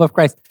by the love of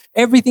Christ.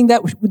 Everything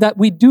that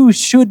we do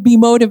should be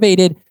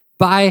motivated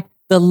by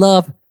the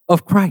love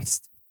of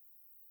Christ.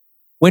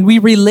 when we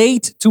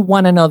relate to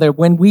one another,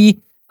 when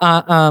we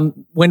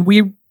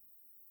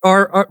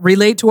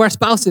relate to our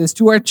spouses,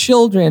 to our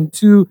children,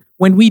 to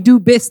when we do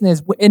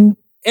business, in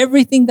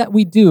everything that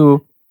we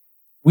do,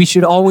 we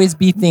should always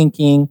be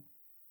thinking,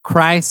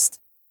 Christ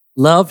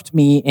loved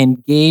me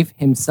and gave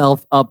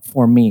himself up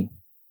for me.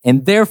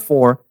 And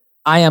therefore,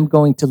 I am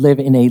going to live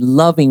in a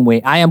loving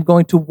way. I am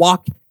going to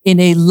walk in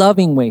a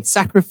loving way,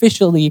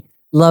 sacrificially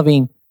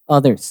loving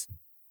others.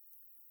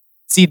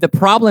 See, the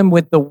problem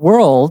with the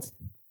world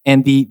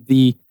and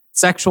the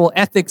sexual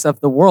ethics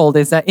of the world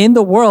is that in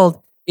the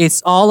world,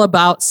 it's all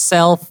about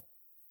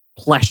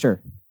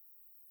self-pleasure.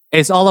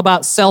 It's all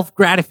about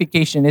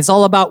self-gratification. It's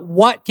all about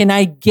what can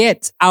I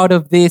get out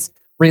of this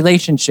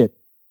relationship.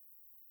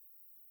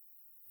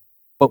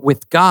 But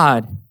with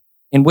God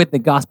and with the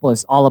gospel,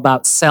 it's all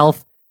about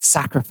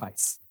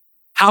self-sacrifice.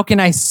 How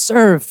can I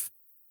serve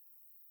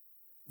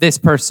this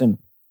person?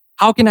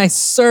 How can I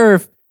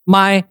serve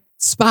my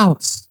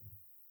spouse?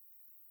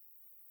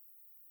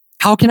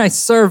 How can I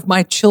serve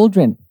my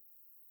children?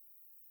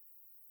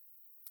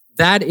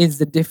 That is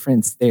the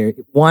difference there.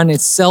 One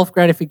is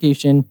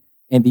self-gratification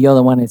and the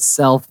other one is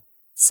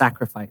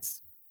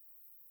self-sacrifice.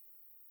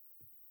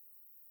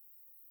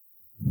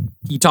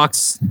 He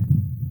talks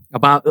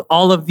about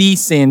all of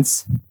these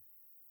sins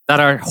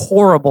that are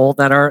horrible,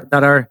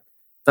 that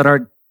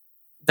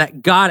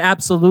God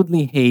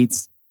absolutely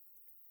hates,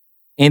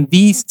 and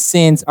these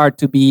sins are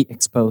to be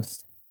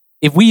exposed.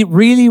 If we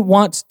really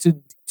want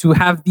to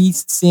have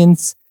these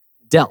sins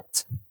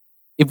dealt,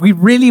 if we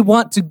really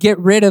want to get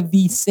rid of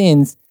these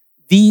sins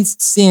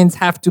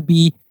have to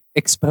be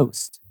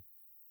exposed.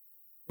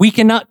 We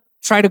cannot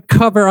try to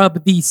cover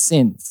up these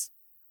sins.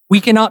 We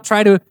cannot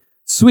try to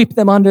sweep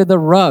them under the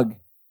rug.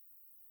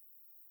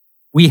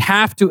 We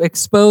have to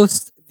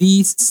expose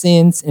these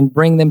sins and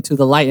bring them to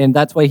the light. And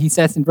that's why he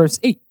says in verse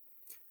 8,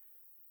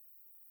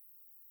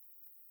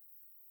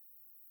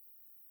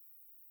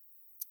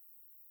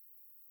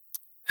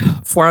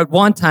 for at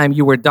one time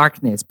you were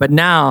darkness, but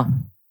now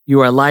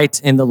you are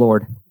light in the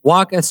Lord.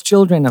 Walk as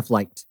children of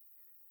light.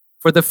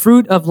 For the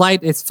fruit of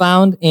light is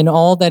found in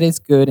all that is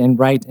good and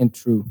right and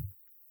true.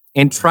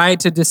 And try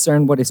to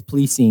discern what is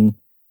pleasing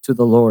to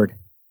the Lord.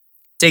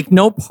 Take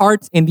no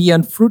part in the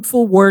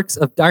unfruitful works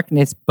of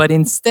darkness, but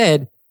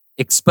instead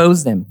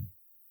expose them.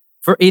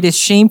 For it is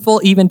shameful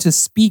even to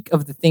speak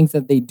of the things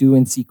that they do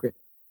in secret.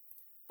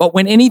 But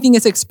when anything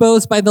is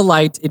exposed by the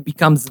light, it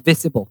becomes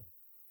visible.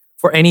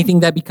 For anything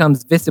that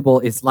becomes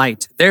visible is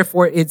light.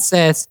 Therefore it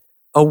says,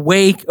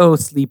 awake, O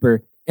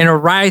sleeper, and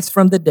arise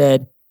from the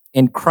dead,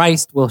 and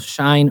Christ will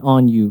shine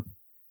on you.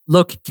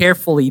 Look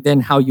carefully then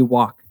how you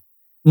walk,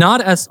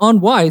 not as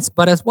unwise,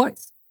 but as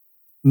wise,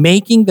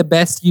 making the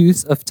best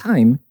use of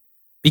time,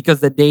 because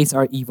the days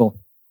are evil.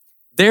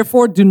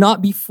 Therefore do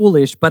not be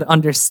foolish, but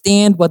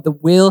understand what the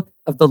will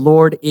of the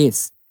Lord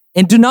is.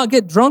 And do not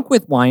get drunk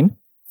with wine,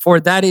 for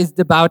that is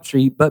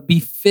debauchery, but be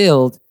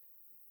filled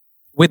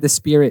with the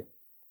Spirit,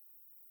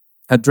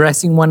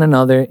 addressing one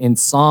another in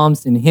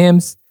psalms and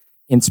hymns,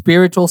 in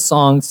spiritual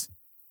songs,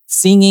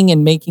 singing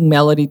and making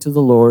melody to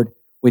the Lord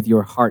with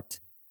your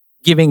heart,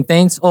 giving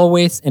thanks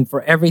always and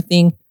for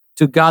everything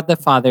to God the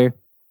Father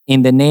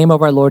in the name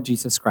of our Lord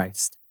Jesus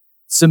Christ,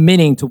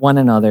 submitting to one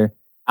another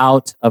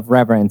out of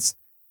reverence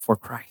for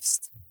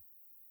Christ.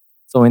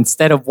 So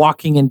instead of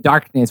walking in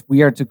darkness,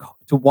 we are to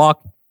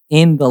walk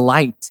in the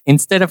light.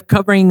 Instead of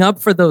covering up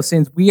for those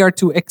sins, we are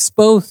to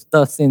expose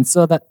the sins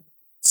so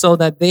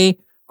that they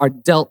are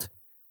dealt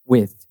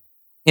with.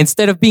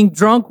 Instead of being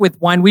drunk with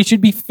wine, we should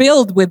be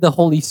filled with the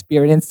Holy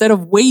Spirit. Instead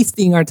of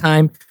wasting our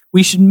time,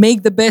 we should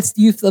make the best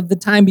use of the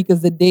time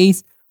because the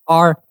days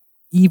are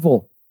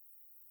evil.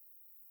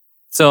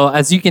 So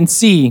as you can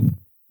see,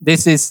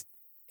 this is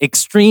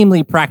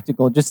extremely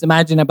practical. Just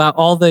imagine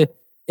all the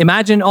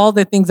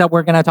things that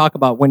we're going to talk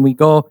about when we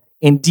go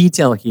in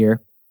detail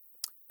here.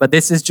 But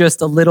this is just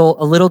a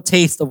little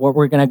taste of what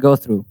we're going to go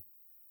through.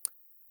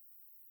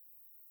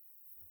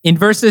 In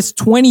verses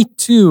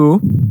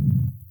 22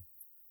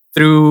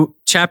 through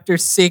chapter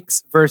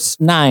 6, verse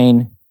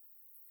 9,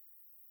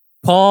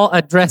 Paul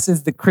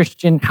addresses the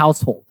Christian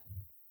household.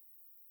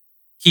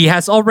 He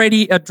has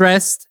already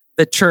addressed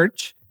the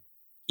church.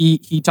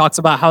 He talks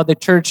about how the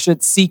church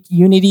should seek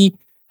unity,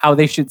 how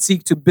they should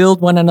seek to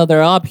build one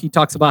another up. He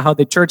talks about how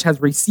the church has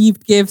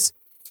received gifts.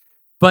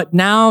 But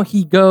now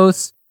he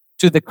goes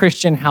to the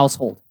Christian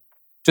household,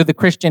 to the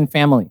Christian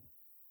family.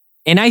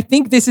 And I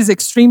think this is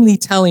extremely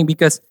telling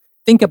because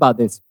think about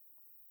this.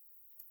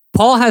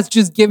 Paul has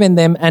just given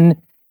them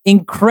an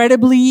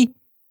incredibly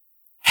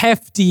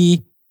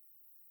hefty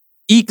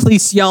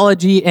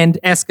ecclesiology and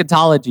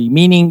eschatology,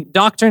 meaning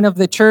doctrine of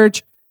the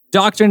church,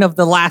 doctrine of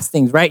the last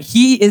things, right?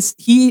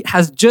 He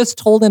has just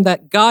told them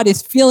that God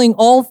is filling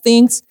all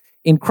things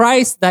in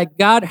Christ, that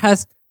God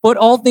has put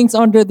all things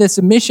under the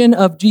submission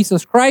of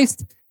Jesus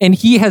Christ, and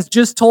he has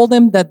just told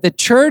them that the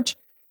church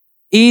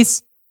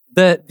is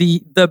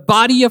the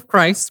body of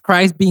Christ,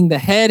 Christ being the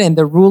head and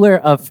the ruler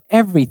of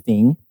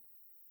everything.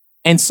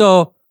 And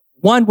so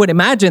one would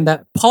imagine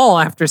that Paul,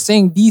 after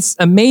saying these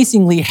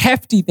amazingly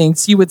hefty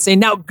things, he would say,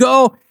 now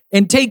go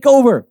and take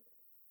over.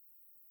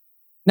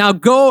 Now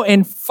go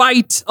and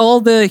fight all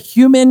the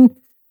human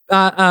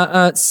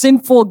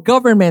sinful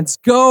governments.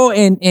 Go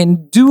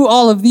and do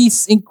all of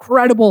these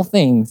incredible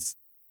things.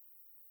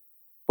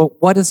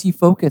 But what does he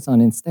focus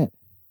on instead?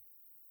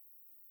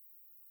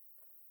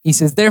 He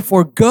says,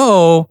 therefore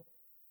go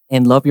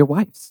and love your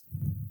wives.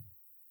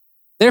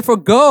 Therefore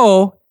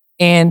go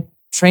and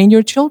train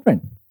your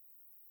children.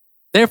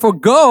 Therefore,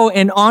 go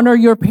and honor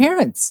your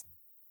parents.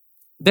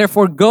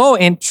 Therefore, go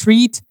and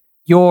treat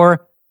to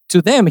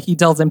them, he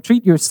tells them,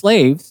 treat your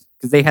slaves,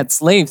 because they had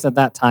slaves at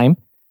that time.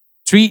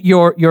 Treat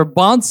your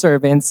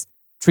bondservants,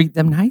 treat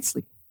them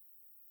nicely.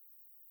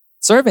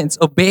 Servants,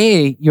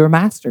 obey your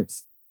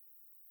masters.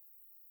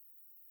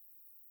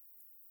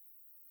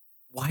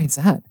 Why is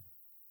that?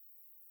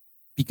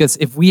 Because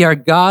if we are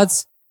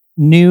God's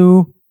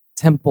new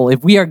temple,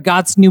 if we are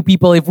God's new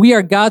people, if we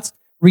are God's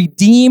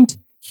redeemed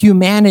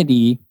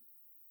humanity,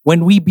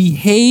 when we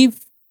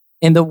behave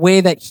in the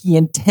way that he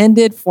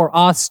intended for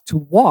us to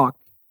walk,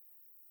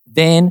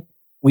 then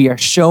we are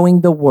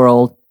showing the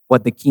world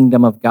what the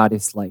kingdom of God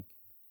is like.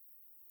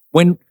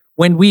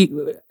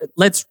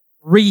 Let's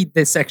read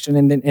this section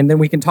and then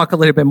we can talk a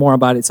little bit more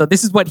about it. So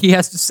this is what he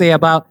has to say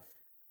about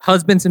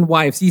husbands and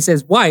wives. He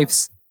says,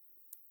 wives,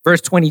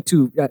 verse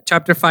 22,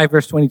 chapter 5,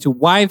 verse 22,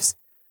 wives,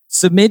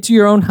 submit to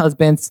your own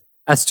husbands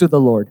as to the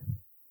Lord.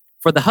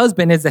 For the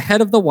husband is the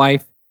head of the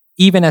wife,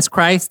 even as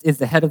Christ is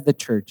the head of the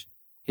church,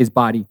 his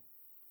body,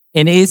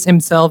 and is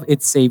himself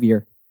its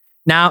Savior.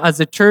 Now, as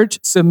the church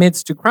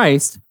submits to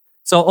Christ,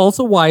 so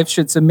also wives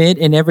should submit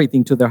in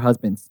everything to their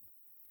husbands.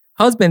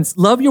 Husbands,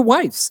 love your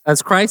wives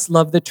as Christ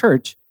loved the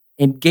church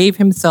and gave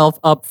himself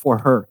up for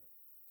her,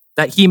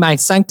 that he might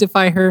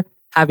sanctify her,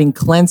 having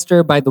cleansed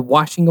her by the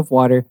washing of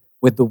water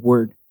with the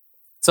word,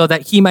 so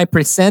that he might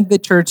present the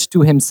church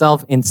to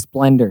himself in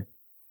splendor,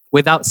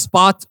 without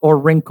spot or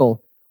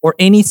wrinkle, or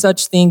any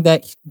such thing,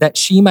 that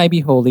she might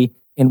be holy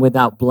and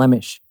without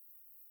blemish.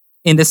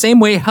 In the same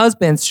way,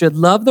 husbands should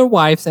love their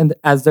wives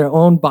as their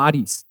own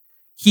bodies.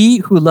 He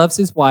who loves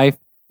his wife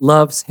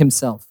loves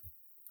himself.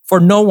 For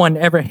no one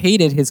ever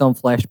hated his own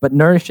flesh, but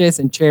nourishes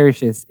and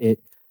cherishes it,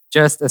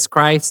 just as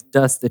Christ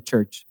does the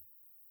church,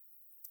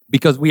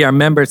 because we are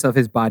members of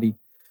his body.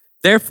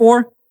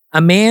 Therefore,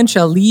 a man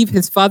shall leave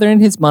his father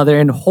and his mother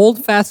and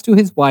hold fast to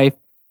his wife,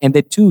 and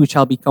the two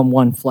shall become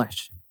one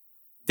flesh.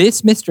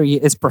 This mystery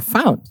is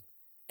profound,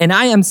 and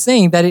I am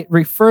saying that it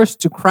refers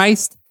to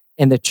Christ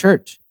and the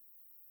church.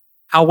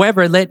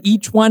 However, let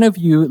each one of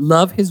you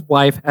love his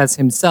wife as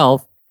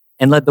himself,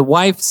 and let the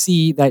wife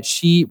see that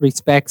she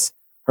respects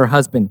her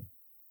husband.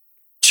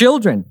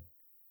 Children,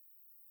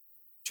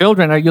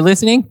 are you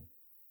listening?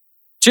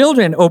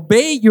 Children,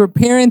 obey your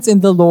parents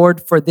in the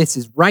Lord, for this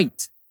is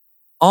right.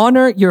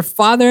 Honor your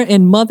father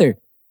and mother.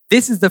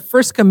 This is the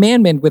first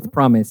commandment with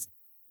promise,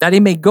 that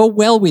it may go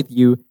well with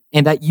you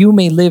and that you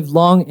may live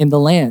long in the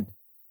land.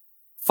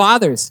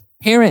 Fathers,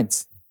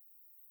 parents,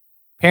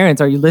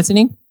 are you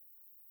listening?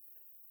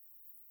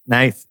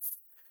 Nice.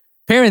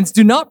 Parents,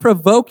 do not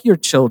provoke your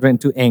children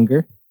to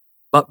anger,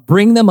 but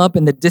bring them up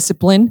in the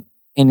discipline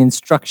and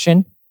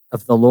instruction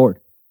of the Lord.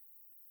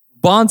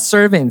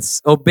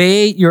 Bondservants,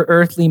 obey your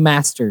earthly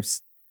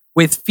masters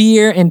with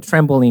fear and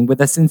trembling, with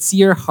a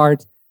sincere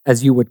heart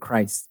as you would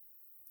Christ.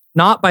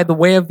 Not by the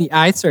way of the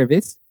eye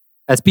service,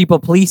 as people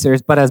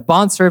pleasers, but as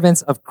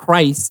bondservants of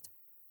Christ,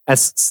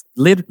 as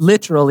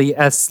literally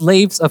as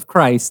slaves of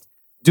Christ,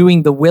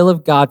 doing the will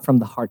of God from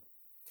the heart,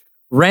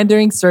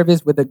 rendering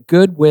service with a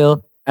good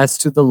will as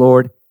to the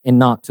Lord and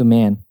not to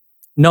man,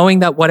 knowing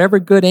that whatever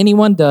good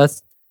anyone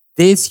does,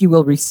 this he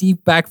will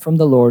receive back from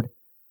the Lord,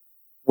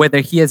 whether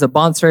he is a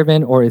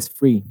bondservant or is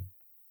free.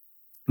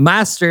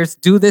 Masters,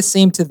 do the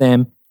same to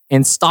them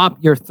and stop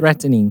your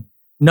threatening,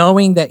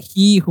 knowing that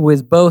he who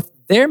is both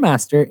their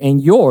master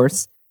and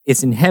yours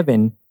is in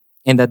heaven,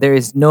 and that there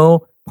is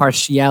no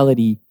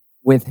partiality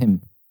with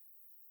him.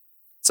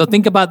 So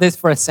think about this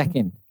for a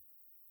second.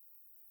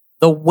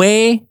 The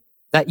way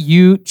that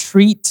you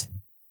treat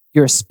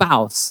your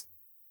spouse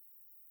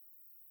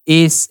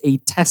is a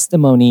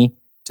testimony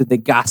to the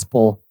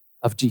gospel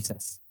of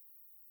Jesus.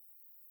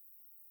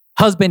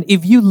 Husband,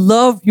 if you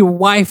love your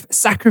wife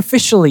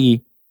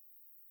sacrificially,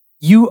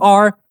 you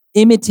are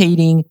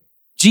imitating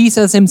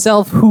Jesus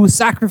himself, who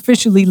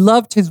sacrificially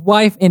loved his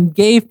wife and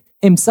gave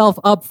himself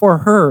up for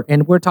her.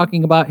 And we're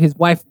talking about his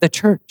wife, the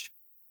church.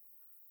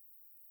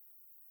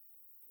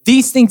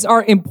 These things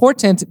are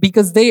important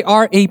because they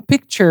are a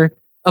picture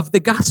of the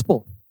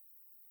gospel.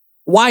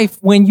 Wife,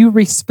 when you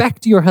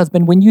respect your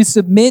husband, when you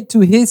submit to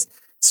his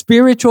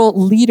spiritual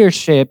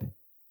leadership,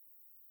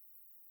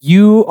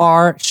 you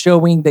are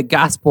showing the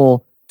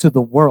gospel to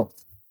the world.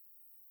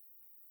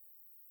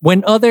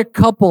 When other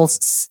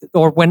couples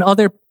or when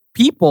other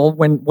people,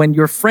 when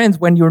your friends,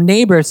 when your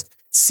neighbors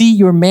see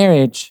your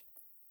marriage,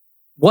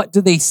 what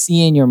do they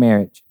see in your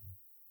marriage?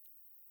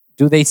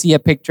 Do they see a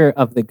picture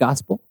of the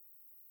gospel?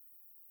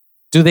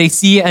 Do they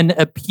see an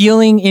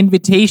appealing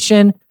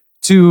invitation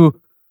to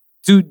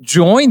to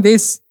join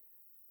this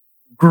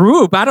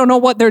group. I don't know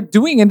what they're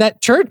doing in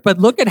that church, but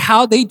look at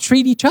how they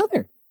treat each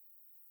other.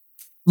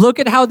 Look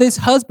at how this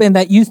husband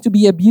that used to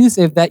be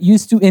abusive, that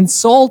used to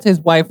insult his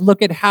wife,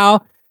 look at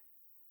how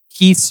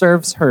he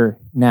serves her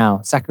now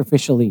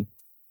sacrificially.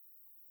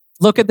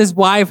 Look at this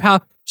wife,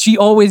 how she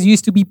always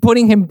used to be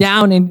putting him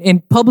down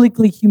and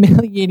publicly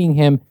humiliating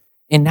him.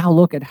 And now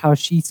look at how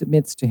she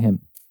submits to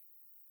him.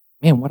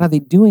 Man, what are they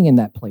doing in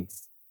that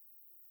place?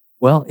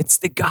 Well, it's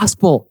the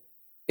gospel.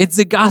 It's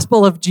the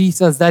gospel of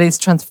Jesus that is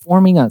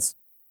transforming us.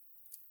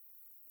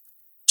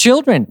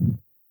 Children,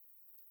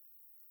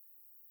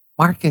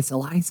 Marcus,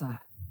 Eliza,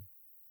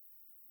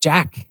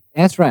 Jack,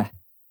 Ezra,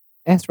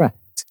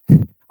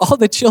 all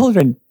the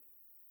children.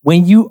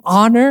 When you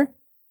honor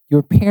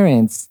your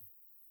parents,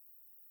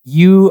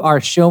 you are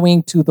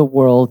showing to the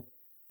world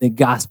the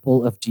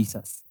gospel of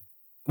Jesus.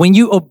 When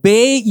you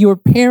obey your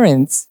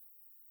parents,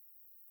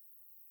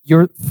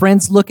 your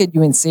friends look at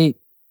you and say,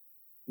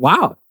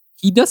 wow,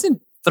 he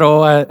doesn't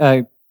throw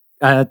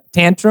a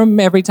tantrum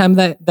every time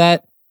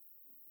that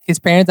his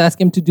parents ask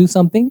him to do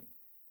something.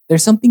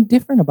 There's something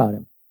different about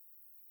him.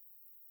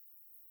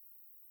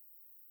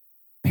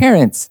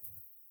 Parents,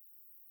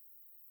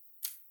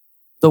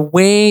 the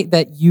way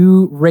that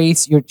you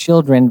raise your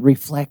children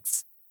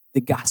reflects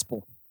the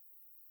gospel.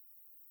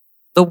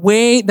 The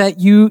way that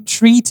you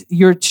treat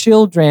your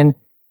children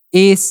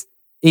is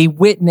a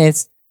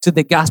witness to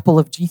the gospel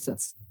of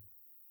Jesus.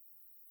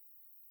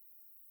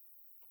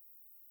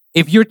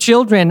 If your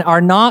children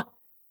are not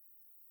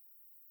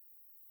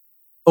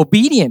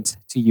obedient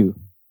to you,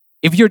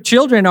 if your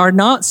children are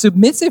not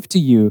submissive to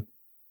you,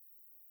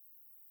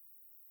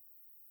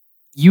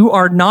 you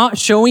are not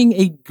showing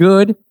a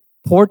good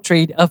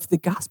portrait of the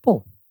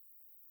gospel.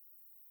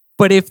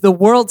 But if the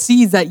world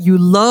sees that you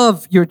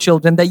love your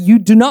children, that you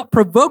do not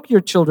provoke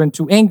your children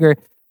to anger,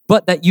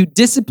 but that you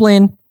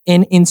discipline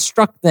and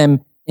instruct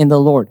them in the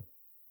Lord.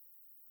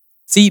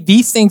 See,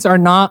 these things are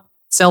not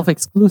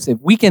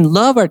self-exclusive. We can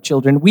love our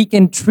children. We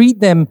can treat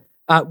them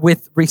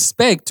with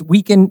respect.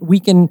 We can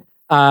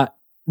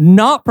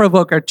not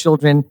provoke our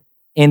children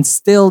and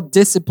still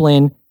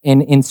discipline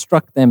and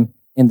instruct them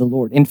in the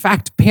Lord. In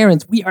fact,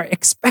 parents, we are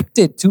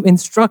expected to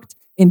instruct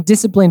and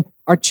discipline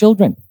our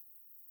children.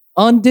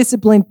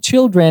 Undisciplined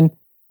children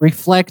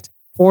reflect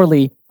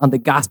poorly on the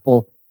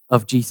gospel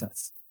of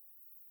Jesus.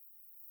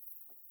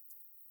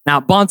 Now,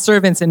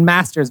 bondservants and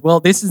masters, well,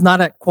 this is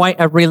not quite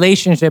a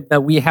relationship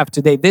that we have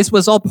today. This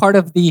was all part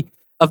of the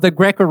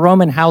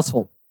Greco-Roman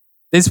household.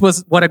 This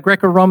was what a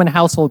Greco-Roman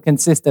household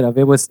consisted of.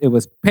 It was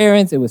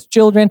parents, it was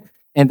children,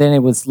 and then it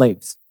was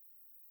slaves.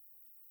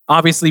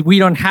 Obviously, we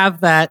don't have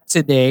that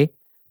today,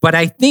 but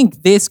I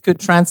think this could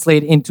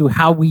translate into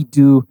how we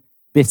do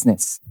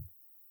business.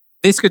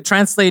 This could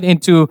translate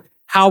into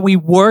how we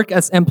work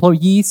as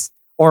employees,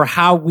 or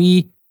how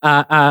we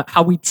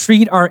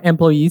treat our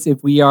employees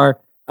if we are,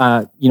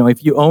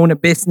 if you own a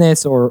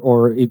business,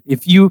 or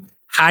if you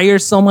hire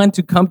someone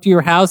to come to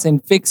your house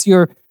and fix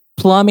your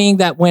plumbing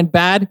that went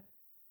bad.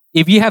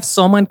 If you have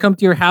someone come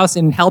to your house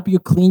and help you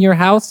clean your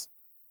house,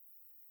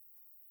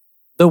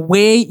 the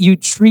way you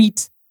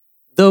treat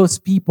those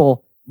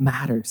people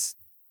matters.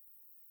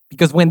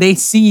 Because when they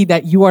see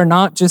that you are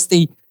not just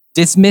a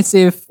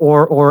dismissive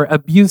or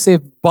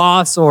abusive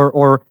boss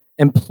or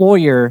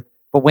employer,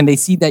 but when they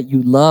see that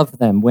you love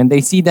them, when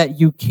they see that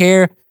you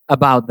care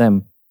about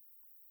them,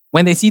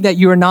 when they see that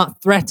you are not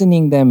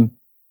threatening them,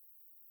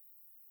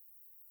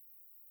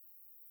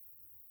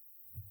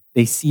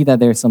 they see that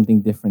there's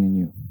something different in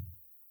you.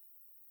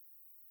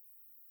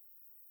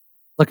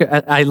 Look,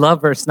 I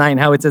love verse 9,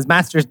 how it says,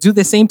 "Masters, do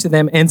the same to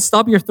them and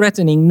stop your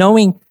threatening,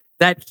 knowing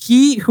that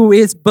he who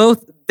is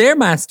both their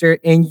master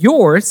and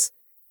yours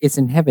is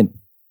in heaven."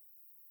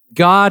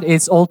 God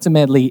is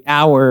ultimately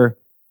our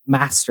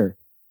master.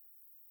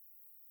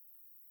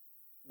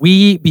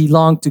 We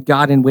belong to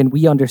God, and when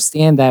we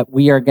understand that,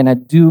 we are going to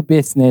do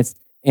business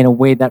in a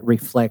way that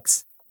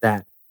reflects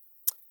that.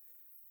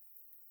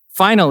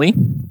 Finally,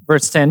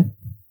 verse 10,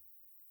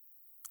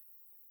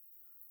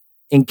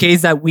 in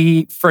case that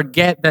we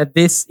forget that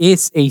this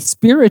is a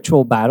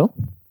spiritual battle,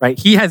 right?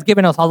 He has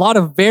given us a lot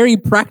of very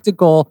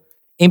practical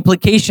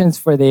implications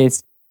for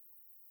this,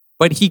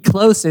 but he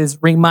closes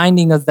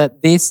reminding us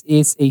that this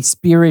is a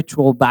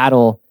spiritual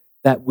battle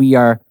that we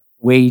are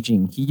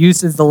waging. He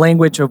uses the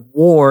language of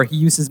war. He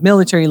uses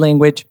military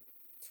language.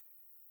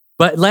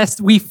 But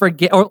lest we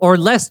forget, or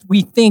lest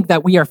we think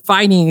that we are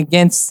fighting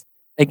against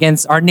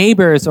our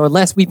neighbors, or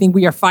lest we think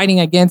we are fighting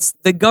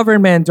against the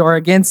government or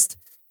against,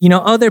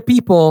 other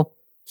people,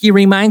 he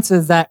reminds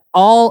us that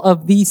all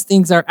of these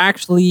things are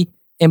actually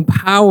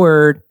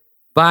empowered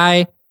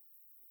by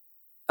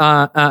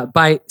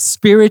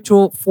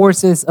spiritual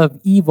forces of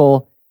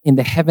evil in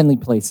the heavenly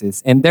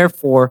places, and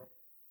therefore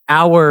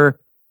our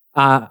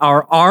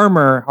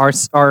armor,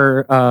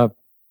 our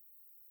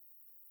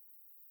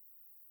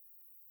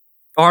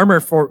armor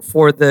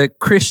for the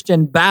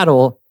Christian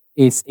battle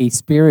is a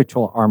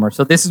spiritual armor.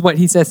 So this is what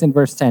he says in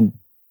verse 10.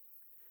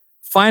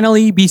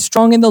 "Finally, be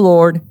strong in the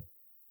Lord,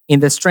 in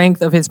the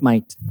strength of his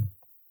might.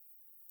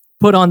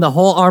 Put on the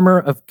whole armor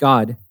of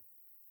God,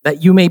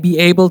 that you may be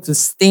able to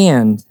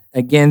stand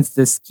against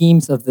the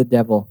schemes of the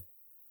devil.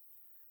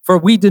 For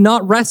we do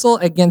not wrestle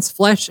against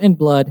flesh and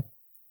blood,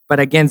 but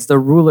against the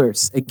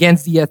rulers,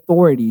 against the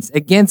authorities,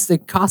 against the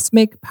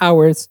cosmic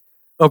powers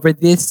over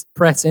this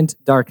present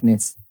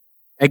darkness,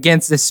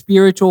 against the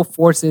spiritual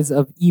forces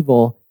of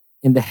evil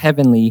in the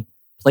heavenly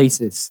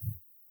places.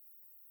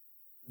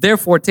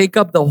 Therefore, take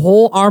up the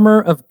whole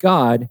armor of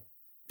God,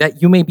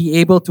 that you may be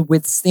able to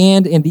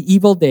withstand in the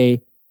evil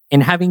day,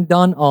 and having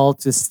done all,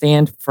 to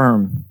stand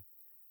firm.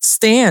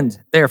 Stand,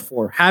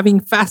 therefore, having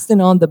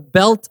fastened on the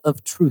belt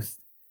of truth,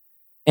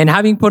 and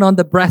having put on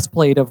the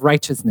breastplate of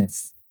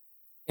righteousness,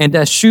 and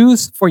as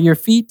shoes for your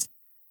feet,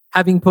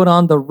 having put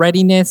on the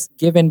readiness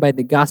given by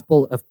the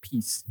gospel of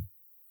peace.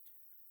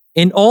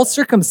 In all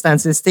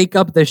circumstances, take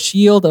up the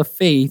shield of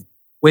faith,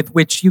 with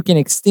which you can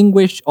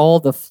extinguish all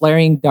the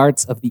flaring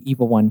darts of the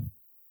evil one.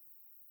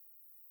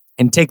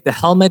 And take the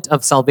helmet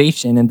of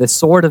salvation and the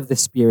sword of the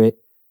Spirit,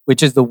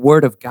 which is the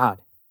word of God,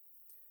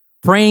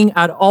 praying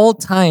at all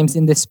times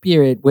in the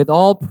Spirit with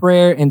all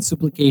prayer and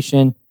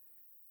supplication.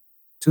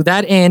 To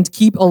that end,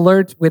 keep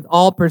alert with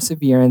all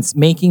perseverance,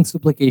 making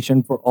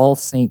supplication for all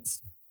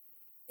saints,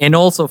 and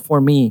also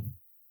for me,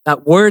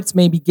 that words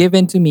may be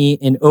given to me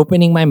in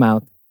opening my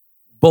mouth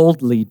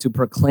boldly to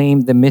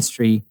proclaim the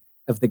mystery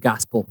of the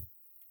gospel,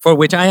 for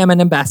which I am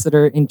an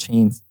ambassador in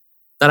chains,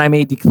 that I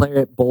may declare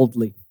it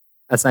boldly,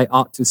 as I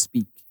ought to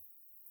speak,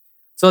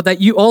 so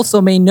that you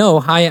also may know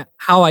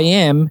how I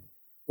am,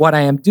 what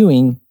I am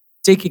doing.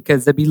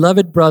 Tychicus, the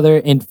beloved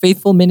brother and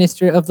faithful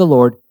minister of the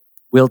Lord,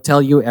 will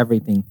tell you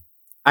everything.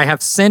 I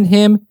have sent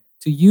him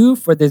to you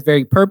for this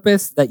very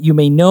purpose, that you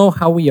may know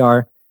how we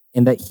are,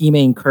 and that he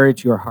may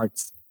encourage your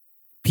hearts.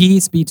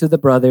 Peace be to the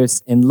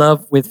brothers, and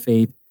love with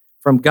faith,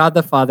 from God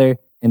the Father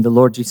and the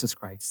Lord Jesus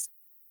Christ.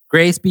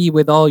 Grace be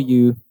with all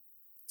who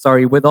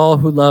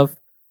love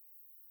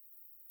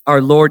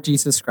our Lord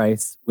Jesus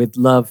Christ, with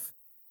love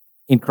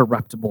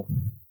incorruptible.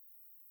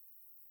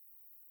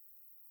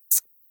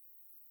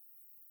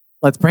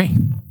 Let's pray.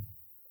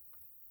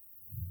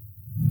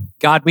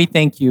 God, we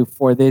thank you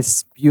for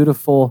this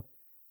beautiful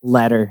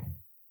letter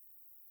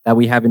that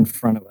we have in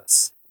front of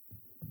us.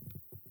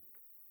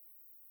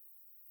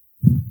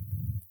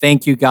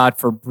 Thank you, God,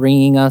 for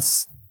bringing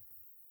us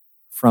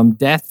from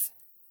death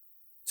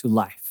to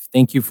life.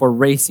 Thank you for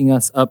raising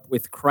us up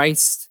with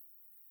Christ.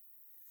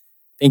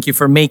 Thank you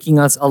for making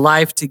us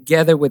alive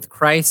together with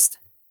Christ.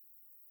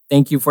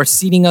 Thank you for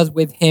seating us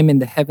with him in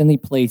the heavenly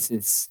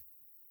places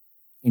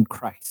in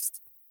Christ.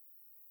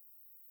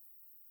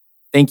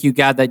 Thank you,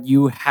 God, that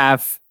you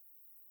have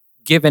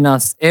given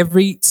us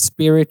every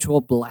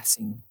spiritual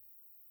blessing.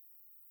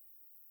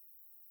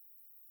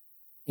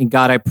 And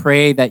God, I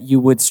pray that you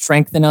would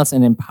strengthen us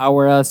and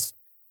empower us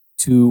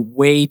to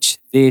wage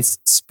this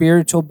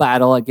spiritual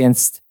battle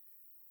against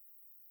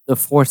the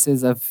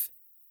forces of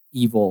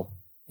evil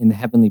in the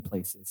heavenly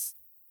places.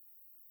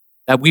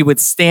 That we would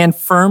stand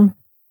firm.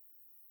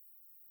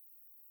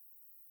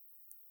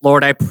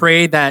 Lord, I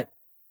pray that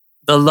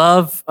the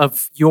love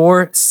of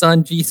your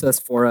Son Jesus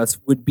for us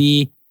would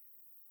be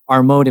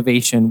our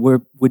motivation,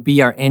 would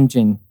be our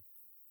engine.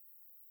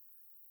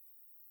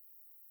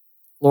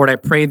 Lord, I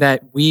pray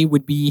that we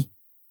would be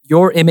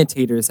your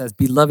imitators as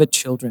beloved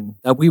children,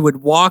 that we would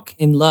walk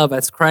in love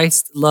as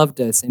Christ loved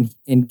us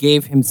and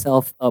gave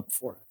himself up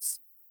for us.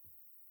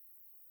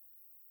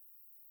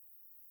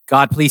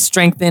 God, please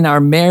strengthen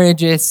our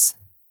marriages,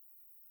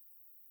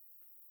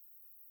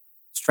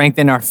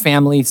 strengthen our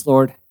families,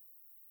 Lord.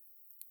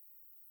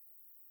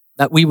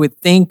 That we would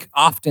think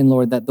often,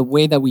 Lord, that the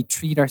way that we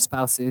treat our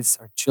spouses,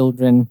 our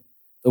children,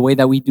 the way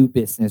that we do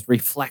business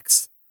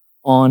reflects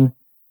on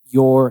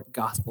your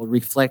gospel,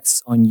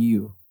 reflects on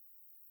you.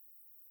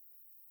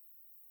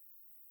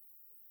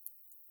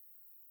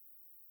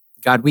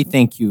 God, we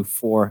thank you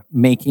for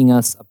making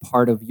us a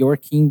part of your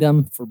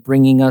kingdom, for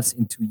bringing us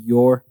into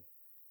your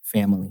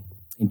family.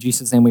 In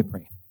Jesus' name we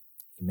pray.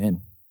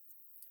 Amen.